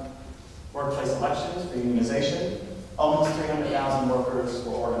 8,000 workplace elections for unionization. Almost 300,000 workers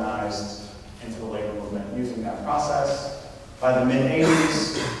were organized into the labor movement using that process. By the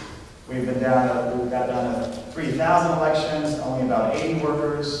mid-'80s, we got down to 3,000 elections, only about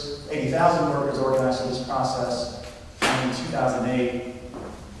 80,000 workers organized in this process. And in 2008,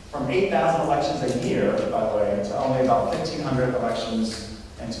 from 8,000 elections a year, by the way, to only about 1,500 elections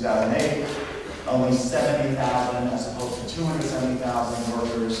in 2008, only 70,000 as opposed to 270,000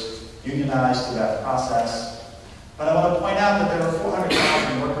 workers unionized through that process. But I want to point out that there were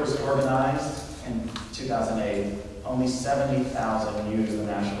 400,000 workers organized in 2008. Only 70,000 used the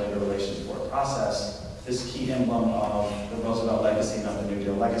National Labor Relations Board process, this key emblem of the Roosevelt legacy, not the New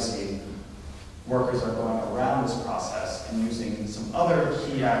Deal legacy. Workers are going around this process and using some other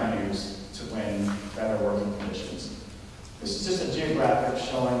key avenues to win better working conditions. This is just a geographic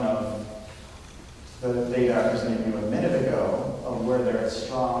showing of the data I presented you a minute ago of where there is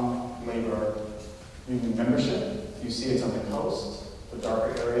strong labor union membership. You see it's on the coast. The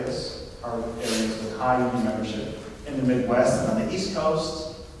darker areas are areas with high union membership in the Midwest and on the East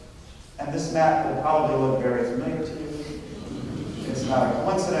Coast. And this map will probably look very familiar to you. It's not a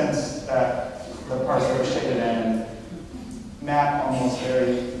coincidence that the parts that are shaded in map almost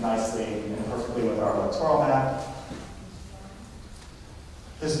very nicely and perfectly with our electoral map.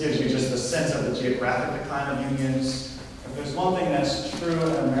 This gives you just a sense of the geographic decline of unions. If there's one thing that's true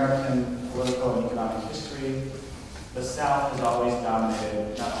in American political and economic history, the South has always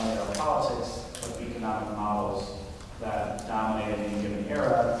dominated not only our politics, but the economic models that dominated any given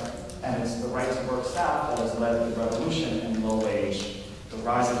era. And it's the right to work South that has led the revolution in low wage, the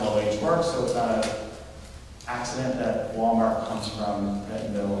rise in low wage work. So it's not an accident that Walmart comes from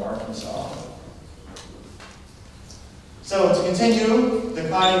Bentonville, Arkansas. So to continue,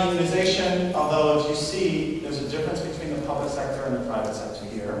 declining unionization, although if you see, there's a difference between the public sector and the private sector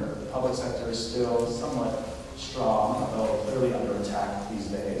here. The public sector is still somewhat strong, although clearly under attack these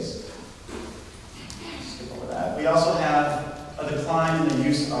days. Skip over that. We also have a decline in the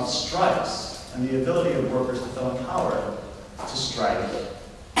use of strikes and the ability of workers to feel empowered to strike.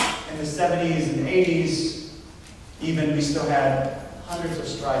 In the 70s and 80s, even we still had hundreds of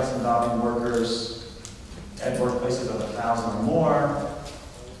strikes involving workers at workplaces of 1,000 or more.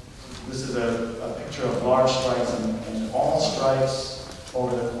 This is a picture of large strikes and all strikes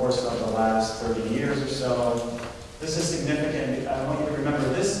over the course of the last 30 years or so. This is significant. I want you to remember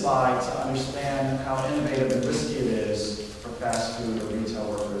this slide to understand how innovative and risky it is for fast food or retail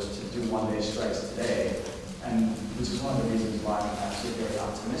workers to do one-day strikes today, and which is one of the reasons why I'm actually very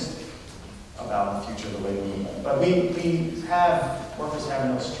optimistic about the future of the labor movement. But we have workers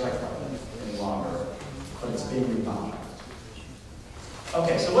having no strike button any longer, but it's being revived.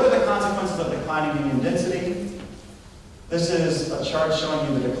 Okay, so what are the consequences of declining union density? This is a chart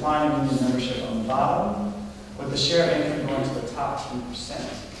showing you the decline in union membership on the bottom, with the share of income going to the top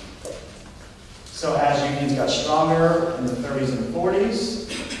 10%. So as unions got stronger in the 30s and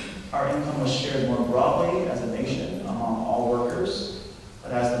 40s, our income was shared more broadly as a nation among all workers.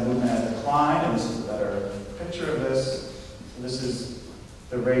 But as the movement has declined, and this is a better picture of this, this is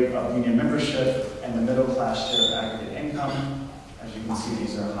the rate of union membership and the middle class share of aggregate income. As you can see,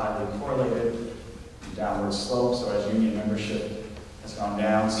 these are highly correlated, downward slope. So as union membership has gone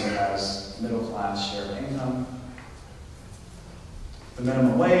down, so has middle class share of income. The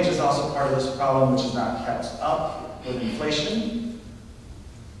minimum wage is also part of this problem, which is not kept up with inflation.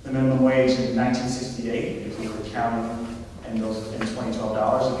 The minimum wage in 1968, if we were counting in 2012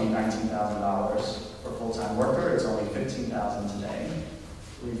 dollars, would be $19,000 for a full-time worker. It's only $15,000 today.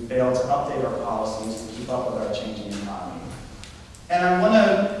 We failed to update our policies to keep up with our changing economy. And I want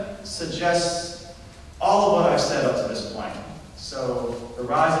to suggest all of what I've said up to this point. So the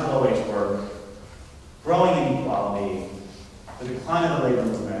rise of low-wage work, growing inequality, the decline of the labor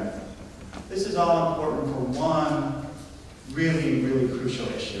movement, this is all important for one really, really crucial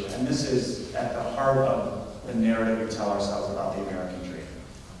issue. And this is at the heart of the narrative we tell ourselves about the American dream.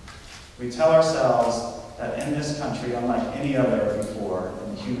 We tell ourselves that in this country, unlike any other before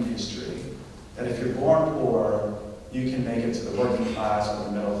in human history, that if you're born poor, you can make it to the working class or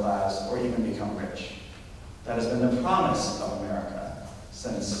the middle class or even become rich. That has been the promise of America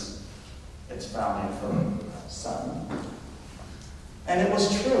since its founding from Sun. And it was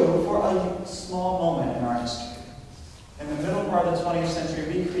true for a small moment in our history. In the middle part of the 20th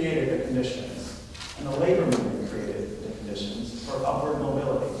century, we created the conditions, and the labor movement created the conditions for upward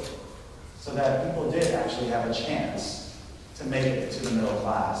mobility, so that people did actually have a chance to make it to the middle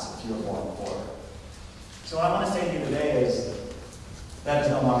class if you were born poor. So what I want to say to you today is that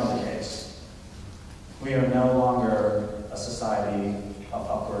is no longer the case. We are no longer a society of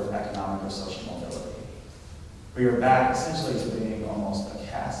upward economic or social mobility. We are back essentially to being almost a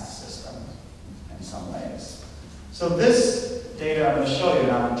caste system in some ways. So this data I'm going to show you,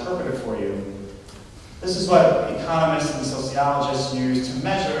 and I'll interpret it for you. This is what economists and sociologists use to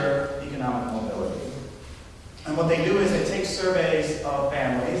measure economic mobility. And what they do is they take surveys of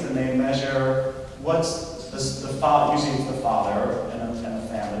families and they measure what's the father, usually it's the father in a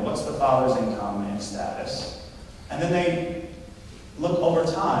family, what's the father's income and status. And then they look over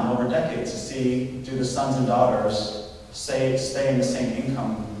time, over decades, to see, do the sons and daughters stay in the same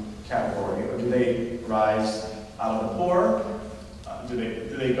income category, or do they rise out of the poor?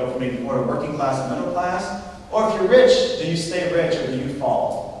 Do they go from being poor to working class and middle class? Or if you're rich, do you stay rich or do you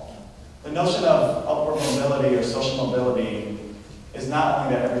fall? The notion of upward mobility or social mobility is not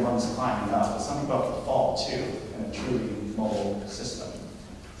only that everyone's climbing up, but some people have to fall too in a truly mobile system.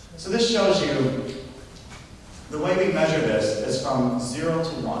 So this shows you the way we measure this is from 0 to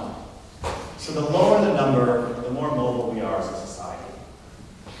 1. So the lower the number, the more mobile we are as a society.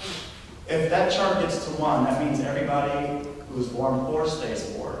 If that chart gets to 1, that means everybody who's born poor stays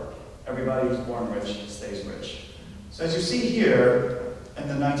poor. Everybody who's born rich stays rich. So as you see here, in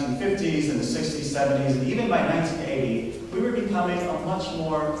the 1950s and the 60s, 70s, and even by 1980, we were becoming a much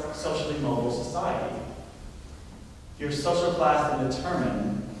more socially mobile society. Your social class didn't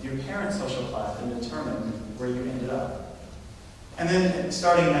determine, your parents' social class didn't determine where you ended up. And then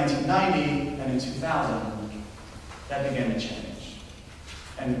starting in 1990 and in 2000, that began to change.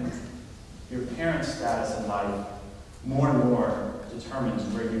 And your parents' status in life more and more determines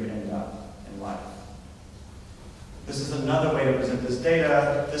where you end up in life. This is another way to present this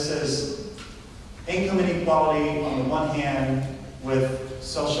data. This is income inequality on the one hand with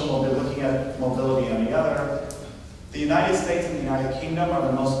social mobility, looking at mobility on the other. The United States and the United Kingdom are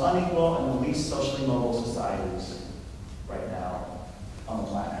the most unequal and the least socially mobile societies right now on the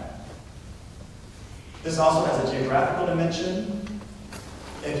planet. This also has a geographical dimension.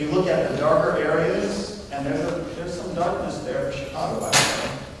 If you look at the darker areas, and there's some darkness there for Chicago, by the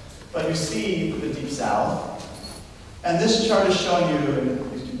way, but you see the Deep South. And this chart is showing you, and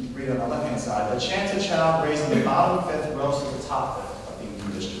you can read it on the left-hand side, the chance a child raised in the bottom fifth rose to the top fifth of the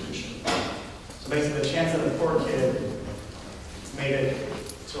income distribution. So basically, the chance that a poor kid made it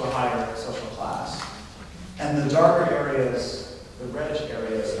to a higher social class. And the darker areas, the reddish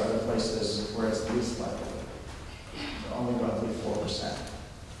areas, are the places where it's least likely. So only roughly 4%.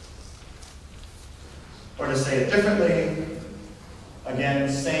 Or to say it differently, again,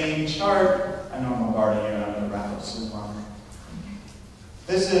 same chart. I know I'm bombarding you, and I'm going to wrap up soon.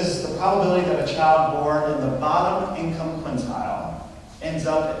 This is the probability that a child born in the bottom income quintile ends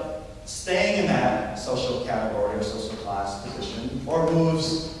up staying in that social category or social class position, or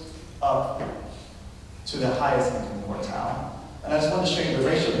moves up to the highest income quartile. And I just want to show you the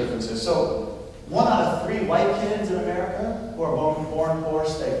racial differences. So 1 out of 3 white kids in America who are born poor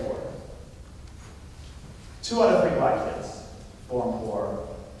stay poor. 2 out of 3 white kids born poor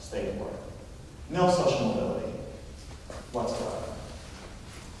stay poor. No social mobility whatsoever.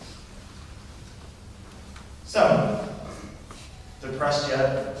 So, depressed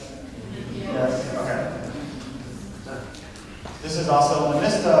yet? Yes? Okay. This is also in the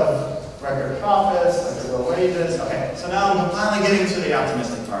midst of record profits, record low wages. Okay, so now I'm finally getting to the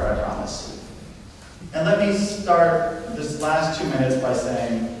optimistic part, I promise. And let me start this last 2 minutes by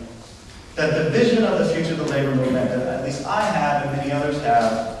saying that the vision of the future of the labor movement, that at least I have and many others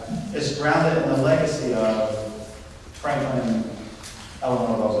have, is grounded in the legacy of Franklin and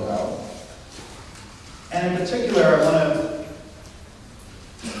Eleanor Roosevelt. And in particular, I want to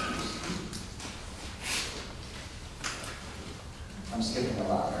I'm skipping a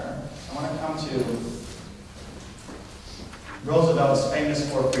lot here. I want to come to Roosevelt's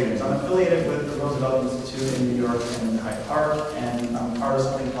famous 4 freedoms. I'm affiliated with the Roosevelt Institute in New York and Hyde Park, and I'm part of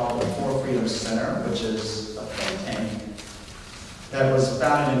something called the 4 Freedoms Center, which is a think tank that was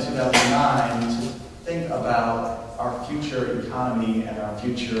founded in 2009 to think about our future economy and our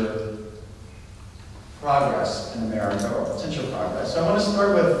future progress in America, or potential progress. So I want to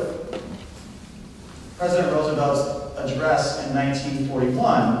start with President Roosevelt's address in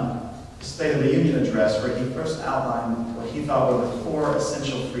 1941, the State of the Union address, where he first outlined what he thought were the 4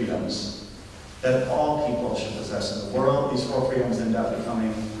 essential freedoms that all people should possess in the world. These 4 freedoms end up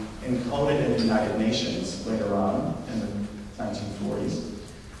becoming encoded in the United Nations later on in the 1940s.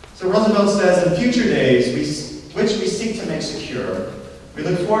 So Roosevelt says, in future days, which we seek to make secure, we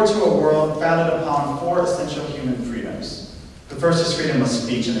look forward to a world founded upon 4 essential human freedoms. The first is freedom of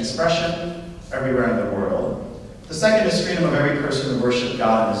speech and expression everywhere in the world. The second is freedom of every person to worship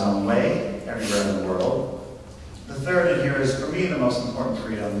God in his own way everywhere in the world. The third, and here is for me the most important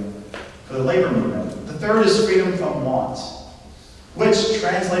freedom for the labor movement. The third is freedom from want, which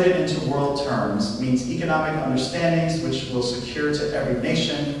translated into world terms means economic understandings which will secure to every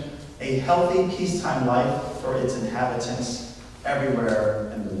nation a healthy peacetime life for its inhabitants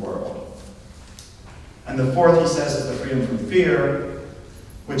everywhere in the world. And the fourth, he says, is the freedom from fear,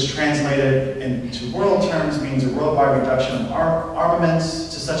 which translated into world terms means a worldwide reduction of armaments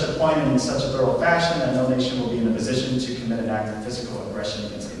to such a point and in such a thorough fashion that no nation will be in a position to commit an act of physical aggression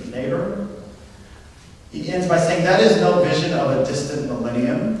against any neighbor. He ends by saying that is no vision of a distant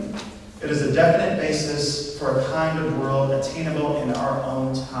millennium. It is a definite basis for a kind of world attainable in our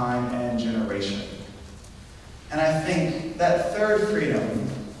own time and generation. And I think that third freedom,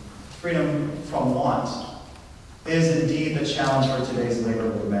 freedom from want, is indeed the challenge for today's labor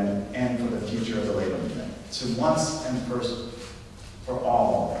movement and for the future of the labor movement. To once and first for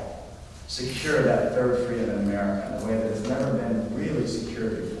all, secure that third freedom in America in a way that has never been really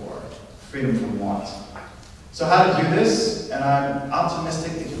secured before, freedom from want. So how to do this? And I'm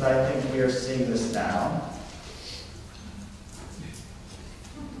optimistic because I think we are seeing this now.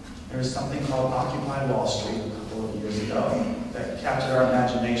 There was something called Occupy Wall Street a couple of years ago that captured our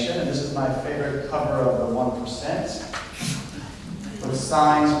imagination, and this is my favorite cover of the 1%, with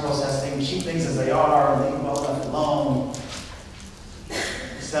signs protesting, keep things as they are, leave well enough alone,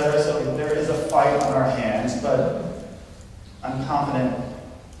 etc. So there is a fight on our hands, but I'm confident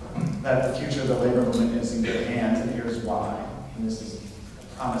that the future of the labor movement is in good hands, and here's why. And this is a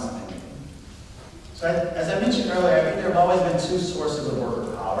promise I'm making. So as I mentioned earlier, I think there have always been two sources of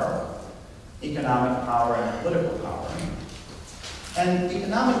worker power: economic power and political power. And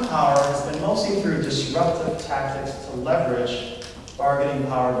economic power has been mostly through disruptive tactics to leverage bargaining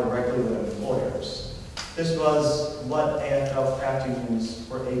power directly with employers. This was what AFL craft unions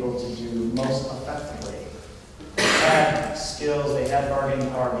were able to do most effectively. They had skills, they had bargaining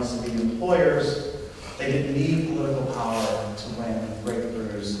power vis-a-vis employers. They didn't need political power to win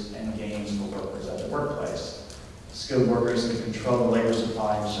breakthroughs and gains for workers at the workplace. Skilled workers could control the labor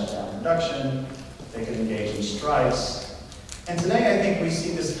supply and shut down production. They could engage in strikes. And today I think we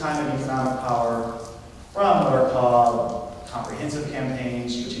see this kind of economic power from what are called comprehensive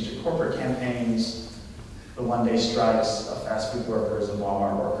campaigns, strategic corporate campaigns, the one-day strikes of fast food workers, of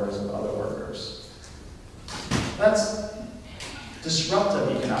Walmart workers, of other workers. That's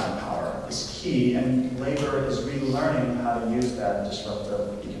disruptive economic power is key, and labor is relearning how to use that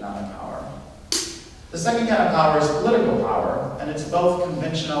disruptive economic power. The second kind of power is political power, and it's both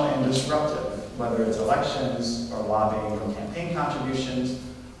conventional and disruptive, whether it's elections or lobbying or campaign contributions,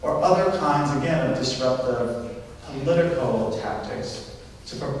 or other kinds, again, of disruptive political tactics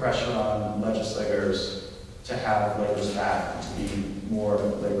to put pressure on legislators to have labors back, to be more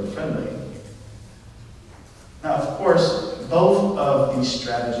labor-friendly. Now, of course, both of these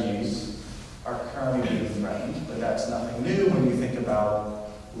strategies are currently being threatened, but that's nothing new when you think about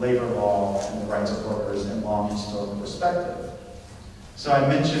labor law and the rights of workers in long historical perspective. So I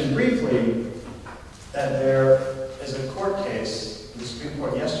mentioned briefly that there is a court case, the Supreme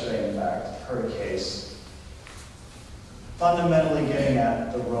Court yesterday, in fact, heard a case fundamentally getting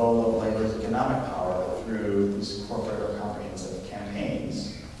at the role of labor's economic power through these corporate or comprehensive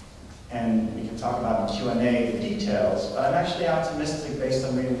campaigns. And we can talk about in Q&A the details, but I'm actually optimistic based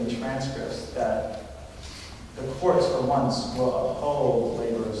on reading the transcripts that the courts for once will uphold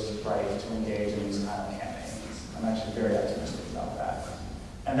labor's right to engage in these kind of campaigns. I'm actually very optimistic about that.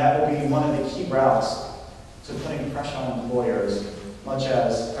 And that will be one of the key routes to putting pressure on employers, much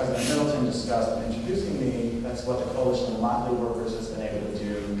as President Middleton discussed in introducing me. That's what the Coalition of Motley Workers has been able to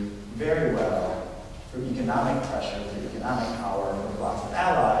do very well through economic pressure, through economic power, with lots of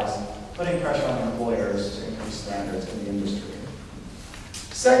allies, putting pressure on employers to increase standards in the industry.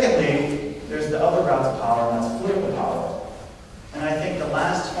 Secondly, there's the other route to power, and that's political power. And I think the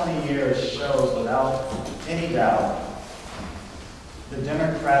last 20 years shows without any doubt the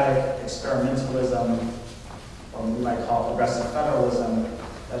democratic experimentalism, or we might call progressive federalism,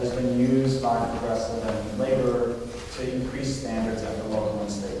 that has been used by progressive and labor to increase standards at the local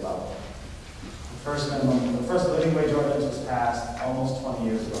and state level. The first living wage ordinance was passed almost 20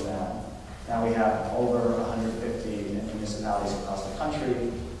 years ago now. Now we have over 150 in municipalities across the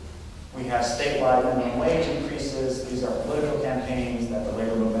country. We have statewide minimum wage increases. These are political campaigns that the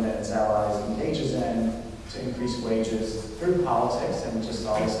labor movement and its allies engages in to increase wages through politics, and we just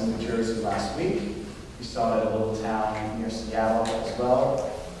saw this in New Jersey last week. We saw it at a little town near Seattle as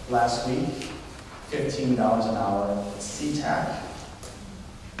well last week, $15 an hour CTAC.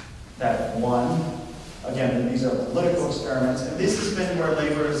 That won. Again, these are political experiments, and this has been where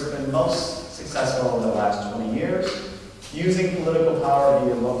labor has been most successful over the last 20 years, using political power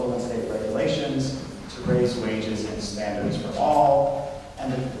via local and state regulations to raise wages and standards for all.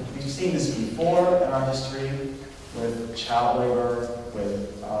 And we've seen this before in our history with child labor,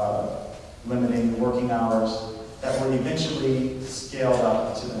 with limiting working hours, that were eventually scaled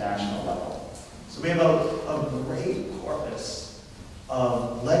up to the national level. So we have a great corpus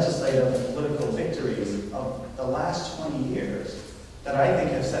of legislative and political victories of the last 20 years that I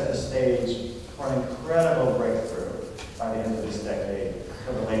think have set the stage for an incredible breakthrough by the end of this decade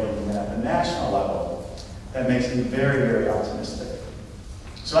for the labor movement at the national level that makes me very, very optimistic.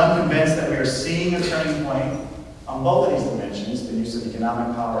 So I'm convinced that we are seeing a turning point on both of these dimensions, the use of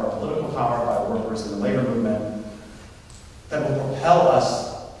economic power and political power by workers in the labor movement, that will propel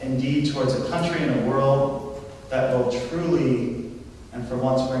us indeed towards a country and a world that will truly and for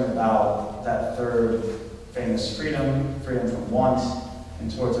once bring about that third famous freedom, freedom from want, and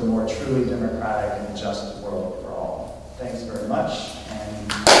towards a more truly democratic and just world for all. Thanks very much.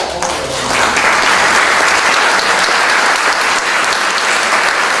 And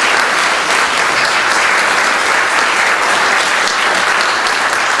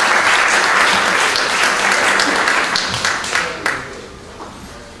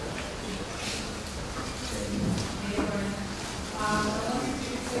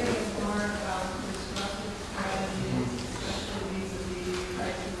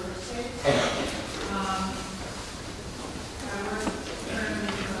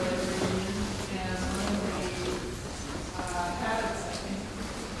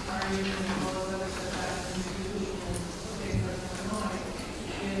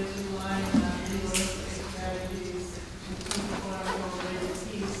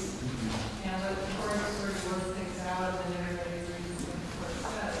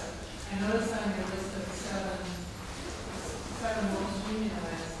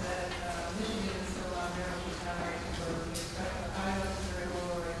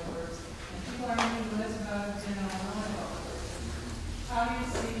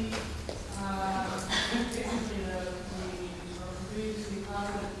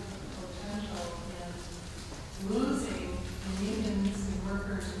potential in losing unions and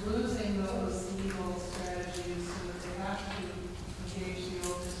workers, losing those legal strategies so that they have to engage the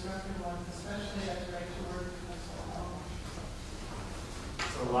old disruptive ones, especially as right to work becomes so long.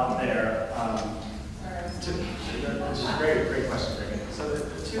 There's a lot there. Which is a great question, Megan. So the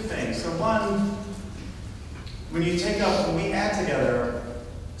two things. So one, when we add together,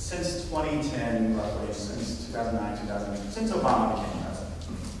 since 2010, roughly, since 2009, 2008, since Obama became president,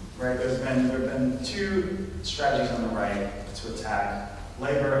 right? There have been two strategies on the right to attack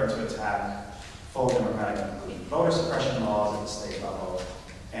labor and to attack full democratic inclusion: voter suppression laws at the state level,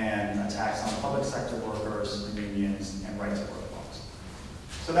 and attacks on public sector workers and unions and right to work laws.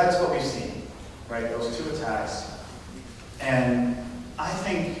 So that's what we've seen, right? Those two attacks. And I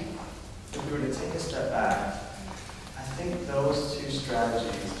think if we were to take a step back, I think those two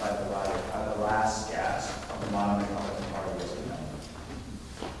strategies by the right are the last gasp of the modern Republican Party as we know.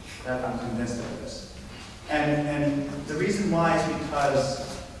 That I'm convinced of this. And the reason why is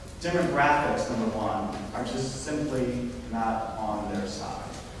because demographics, number one, are just simply not on their side.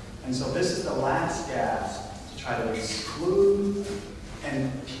 And so this is the last gasp to try to exclude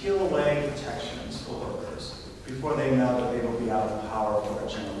and peel away protections for workers before they know that they will be out of power for a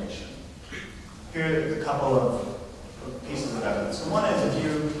generation. Here are a couple of pieces of evidence. So one is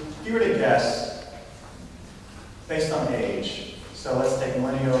if you were to guess based on age, so let's take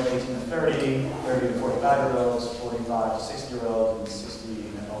millennials 18 to 30, 30 to 45-year-olds, 45 to 60-year-olds, and 60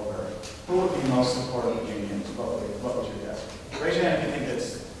 and over, who would be most supportive of unions? What would you guess? Raise your hand if you think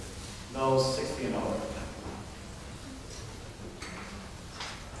it's those 60 and over.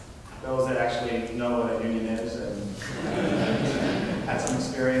 Those that actually know what a union is and had some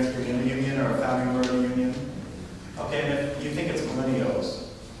experience being in a union or a founding member of a union. Okay, and if you think it's millennials,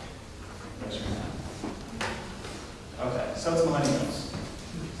 raise your hand. Okay, so it's millennials.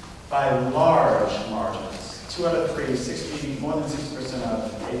 By large margins, 2 out of 3, more than 60%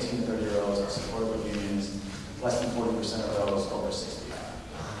 of 18 to 30-year-olds are supportive of unions, less than 40% of those over 60.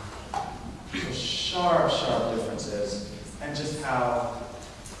 So sharp differences, and just how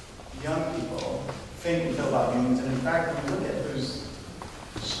young people think and feel about unions. And in fact, when you look at who's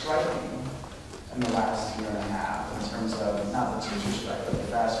striking in the last year and a half, in terms of not the teacher strike, but the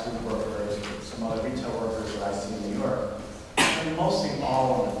fast food workers, some other retail workers that I see in New York, and mostly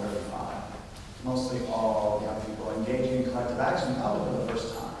all under 35, mostly all young people engaging in collective action, probably for the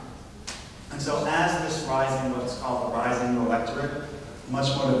first time. And so as this rising, what's called the rising electorate,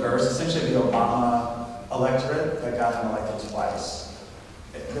 much more diverse, essentially the Obama electorate that got him elected twice.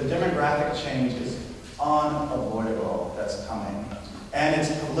 The demographic change is unavoidable that's coming. And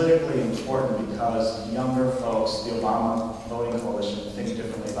it's politically important because younger folks, the Obama voting coalition, think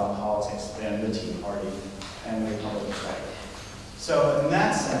differently about politics than the Tea Party and the Republican Party. So in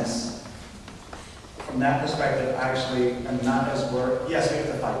that sense, from that perspective, I actually am not as worried. Yes, we have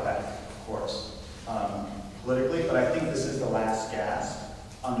to fight back, of course, politically, but I think this is the last gasp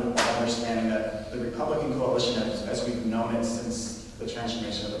understanding that the Republican coalition, as we've known it since the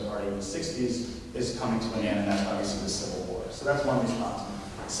transformation of the party in the 60s, is coming to an end, and that's why we see the Civil War. So that's one response.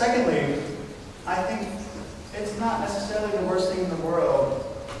 Secondly, I think it's not necessarily the worst thing in the world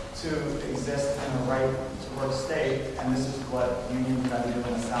to exist in a right-to-work state, and this is what unions have been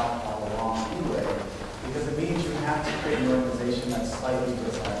doing in the South all along anyway, because it means you have to create an organization that's slightly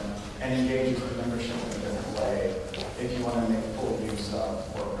different and engage with membership in a different way if you want to make full use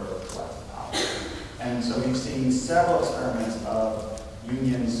of worker collective power. And so we've seen several experiments of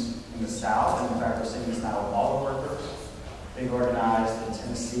unions in the South, and in fact we're seeing this now with all the workers. They've organized in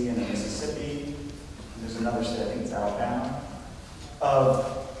Tennessee and in Mississippi, and there's another state, I think it's Alabama,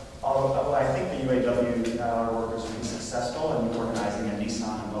 well, I think the UAW workers will be successful in organizing at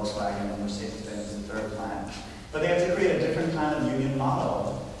Nissan and Volkswagen and Mercedes-Benz and third plant. But they have to create a different kind of union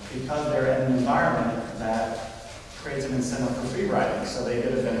model because they're in an environment that creates an incentive for free riding. So they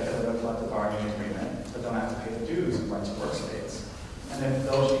get a benefit of a collective bargaining agreement, but don't have to pay the dues in right-to-work states. And if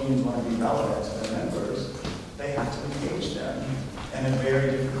those unions want to be relevant to their members, they have to engage them in a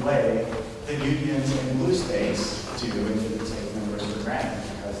very different way than unions in blue states do and to take members for granted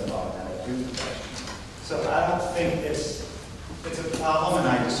because of automatic dues protections. So I don't think it's a problem, and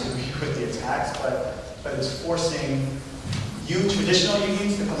I disagree with the attacks, but it's forcing traditional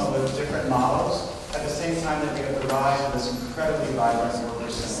unions to come up with different models at the same time that we have the rise of this incredibly vibrant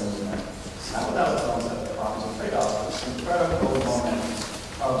workers' center movement. Not without its own set of problems and trade-offs, but this incredible moment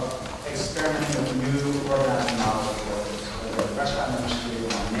of experimenting with new organizing models of workers, whether it's restaurant industry,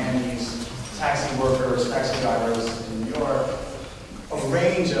 nannies, taxi workers, taxi drivers in New York, a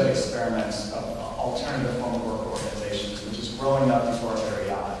range of experiments of alternative form of work organizations, which is growing up before our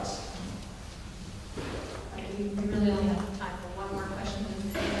very eyes.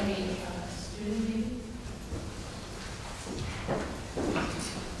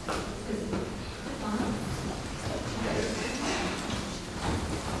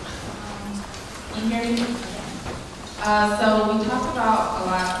 Can you hear me? So we talked about a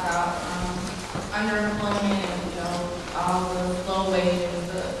lot about underemployment and all the low wages,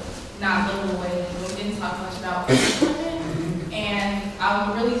 the not livable wages. But we didn't talk much about unemployment. And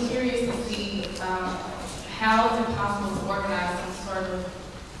I'm really curious to see how is it possible to organize some sort of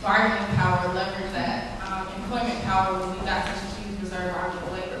bargaining power, leverage that employment power when we've got such a huge reserve army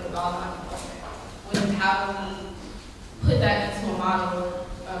of labor with all unemployment. How do we put that into a model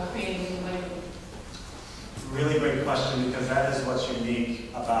of creating new labor? Really great question, because that is what's unique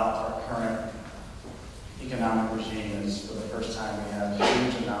about our current economic regime. Is for the first time we have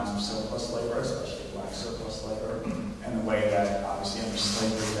huge amounts of surplus labor, especially black surplus labor, and the way that obviously under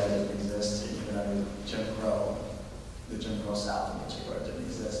slavery that didn't exist, even under Jim Crow, the Jim Crow South in particular didn't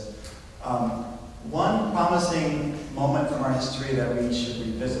exist. One promising moment from our history that we should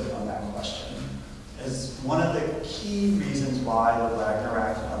revisit on that question is one of the key reasons why the Wagner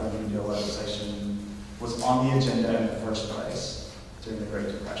Act and other New Deal legislation was on the agenda in the first place during the Great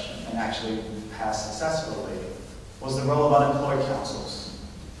Depression and actually passed successfully was the role of unemployed councils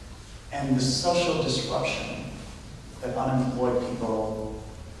and the social disruption that unemployed people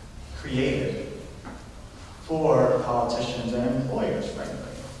created for politicians and employers, frankly.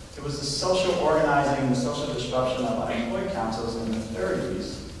 It was the social organizing, the social disruption of unemployed councils in the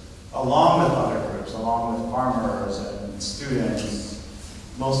 30s, along with other groups, along with farmers and students,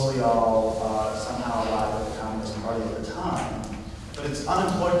 mostly all somehow allied with the Communist Party at the time. But it's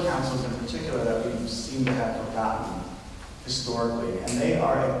unemployed councils in particular that we seem to have forgotten historically, and they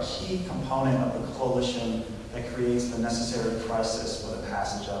are a key component of the coalition that creates the necessary crisis for the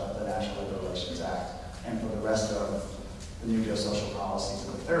passage of the National Labor Relations Act and for the rest of the New Deal social policies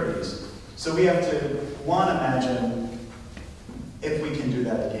of the 30s. So we have to, one, imagine if we can do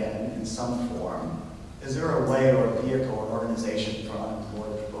that again in some form. Is there a way or a vehicle or organization for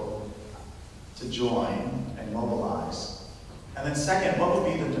unemployed people to join and mobilize? And then second, what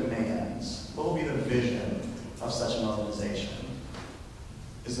would be the demands? What would be the vision of such an organization?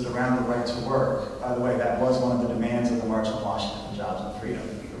 Is it around the right to work? By the way, that was one of the demands of the March on Washington for Jobs and Freedom,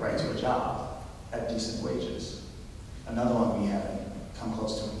 the right to a job at decent wages. Another one we haven't come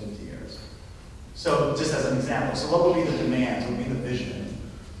close to in 50 years. So just as an example, so what would be the demands, what would be the vision?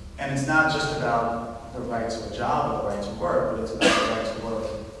 And it's not just about the right to a job or the right to work, but it's about the right to work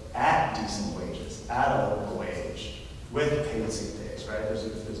at decent wages, at a local wage, with paid sick days, right? There's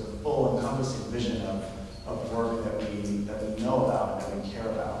a full encompassing vision of work that we know about and that we care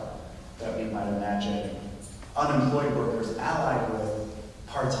about, that we might imagine unemployed workers allied with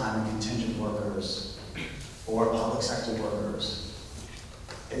part-time and contingent workers or public sector workers.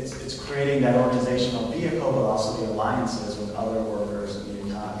 It's creating that organizational vehicle, but also the alliances with other workers in the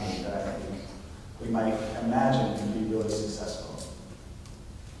economy that I think we might imagine can be really successful.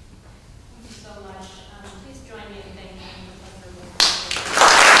 Thank you so much. Please join me in thanking Professor Roosevelt.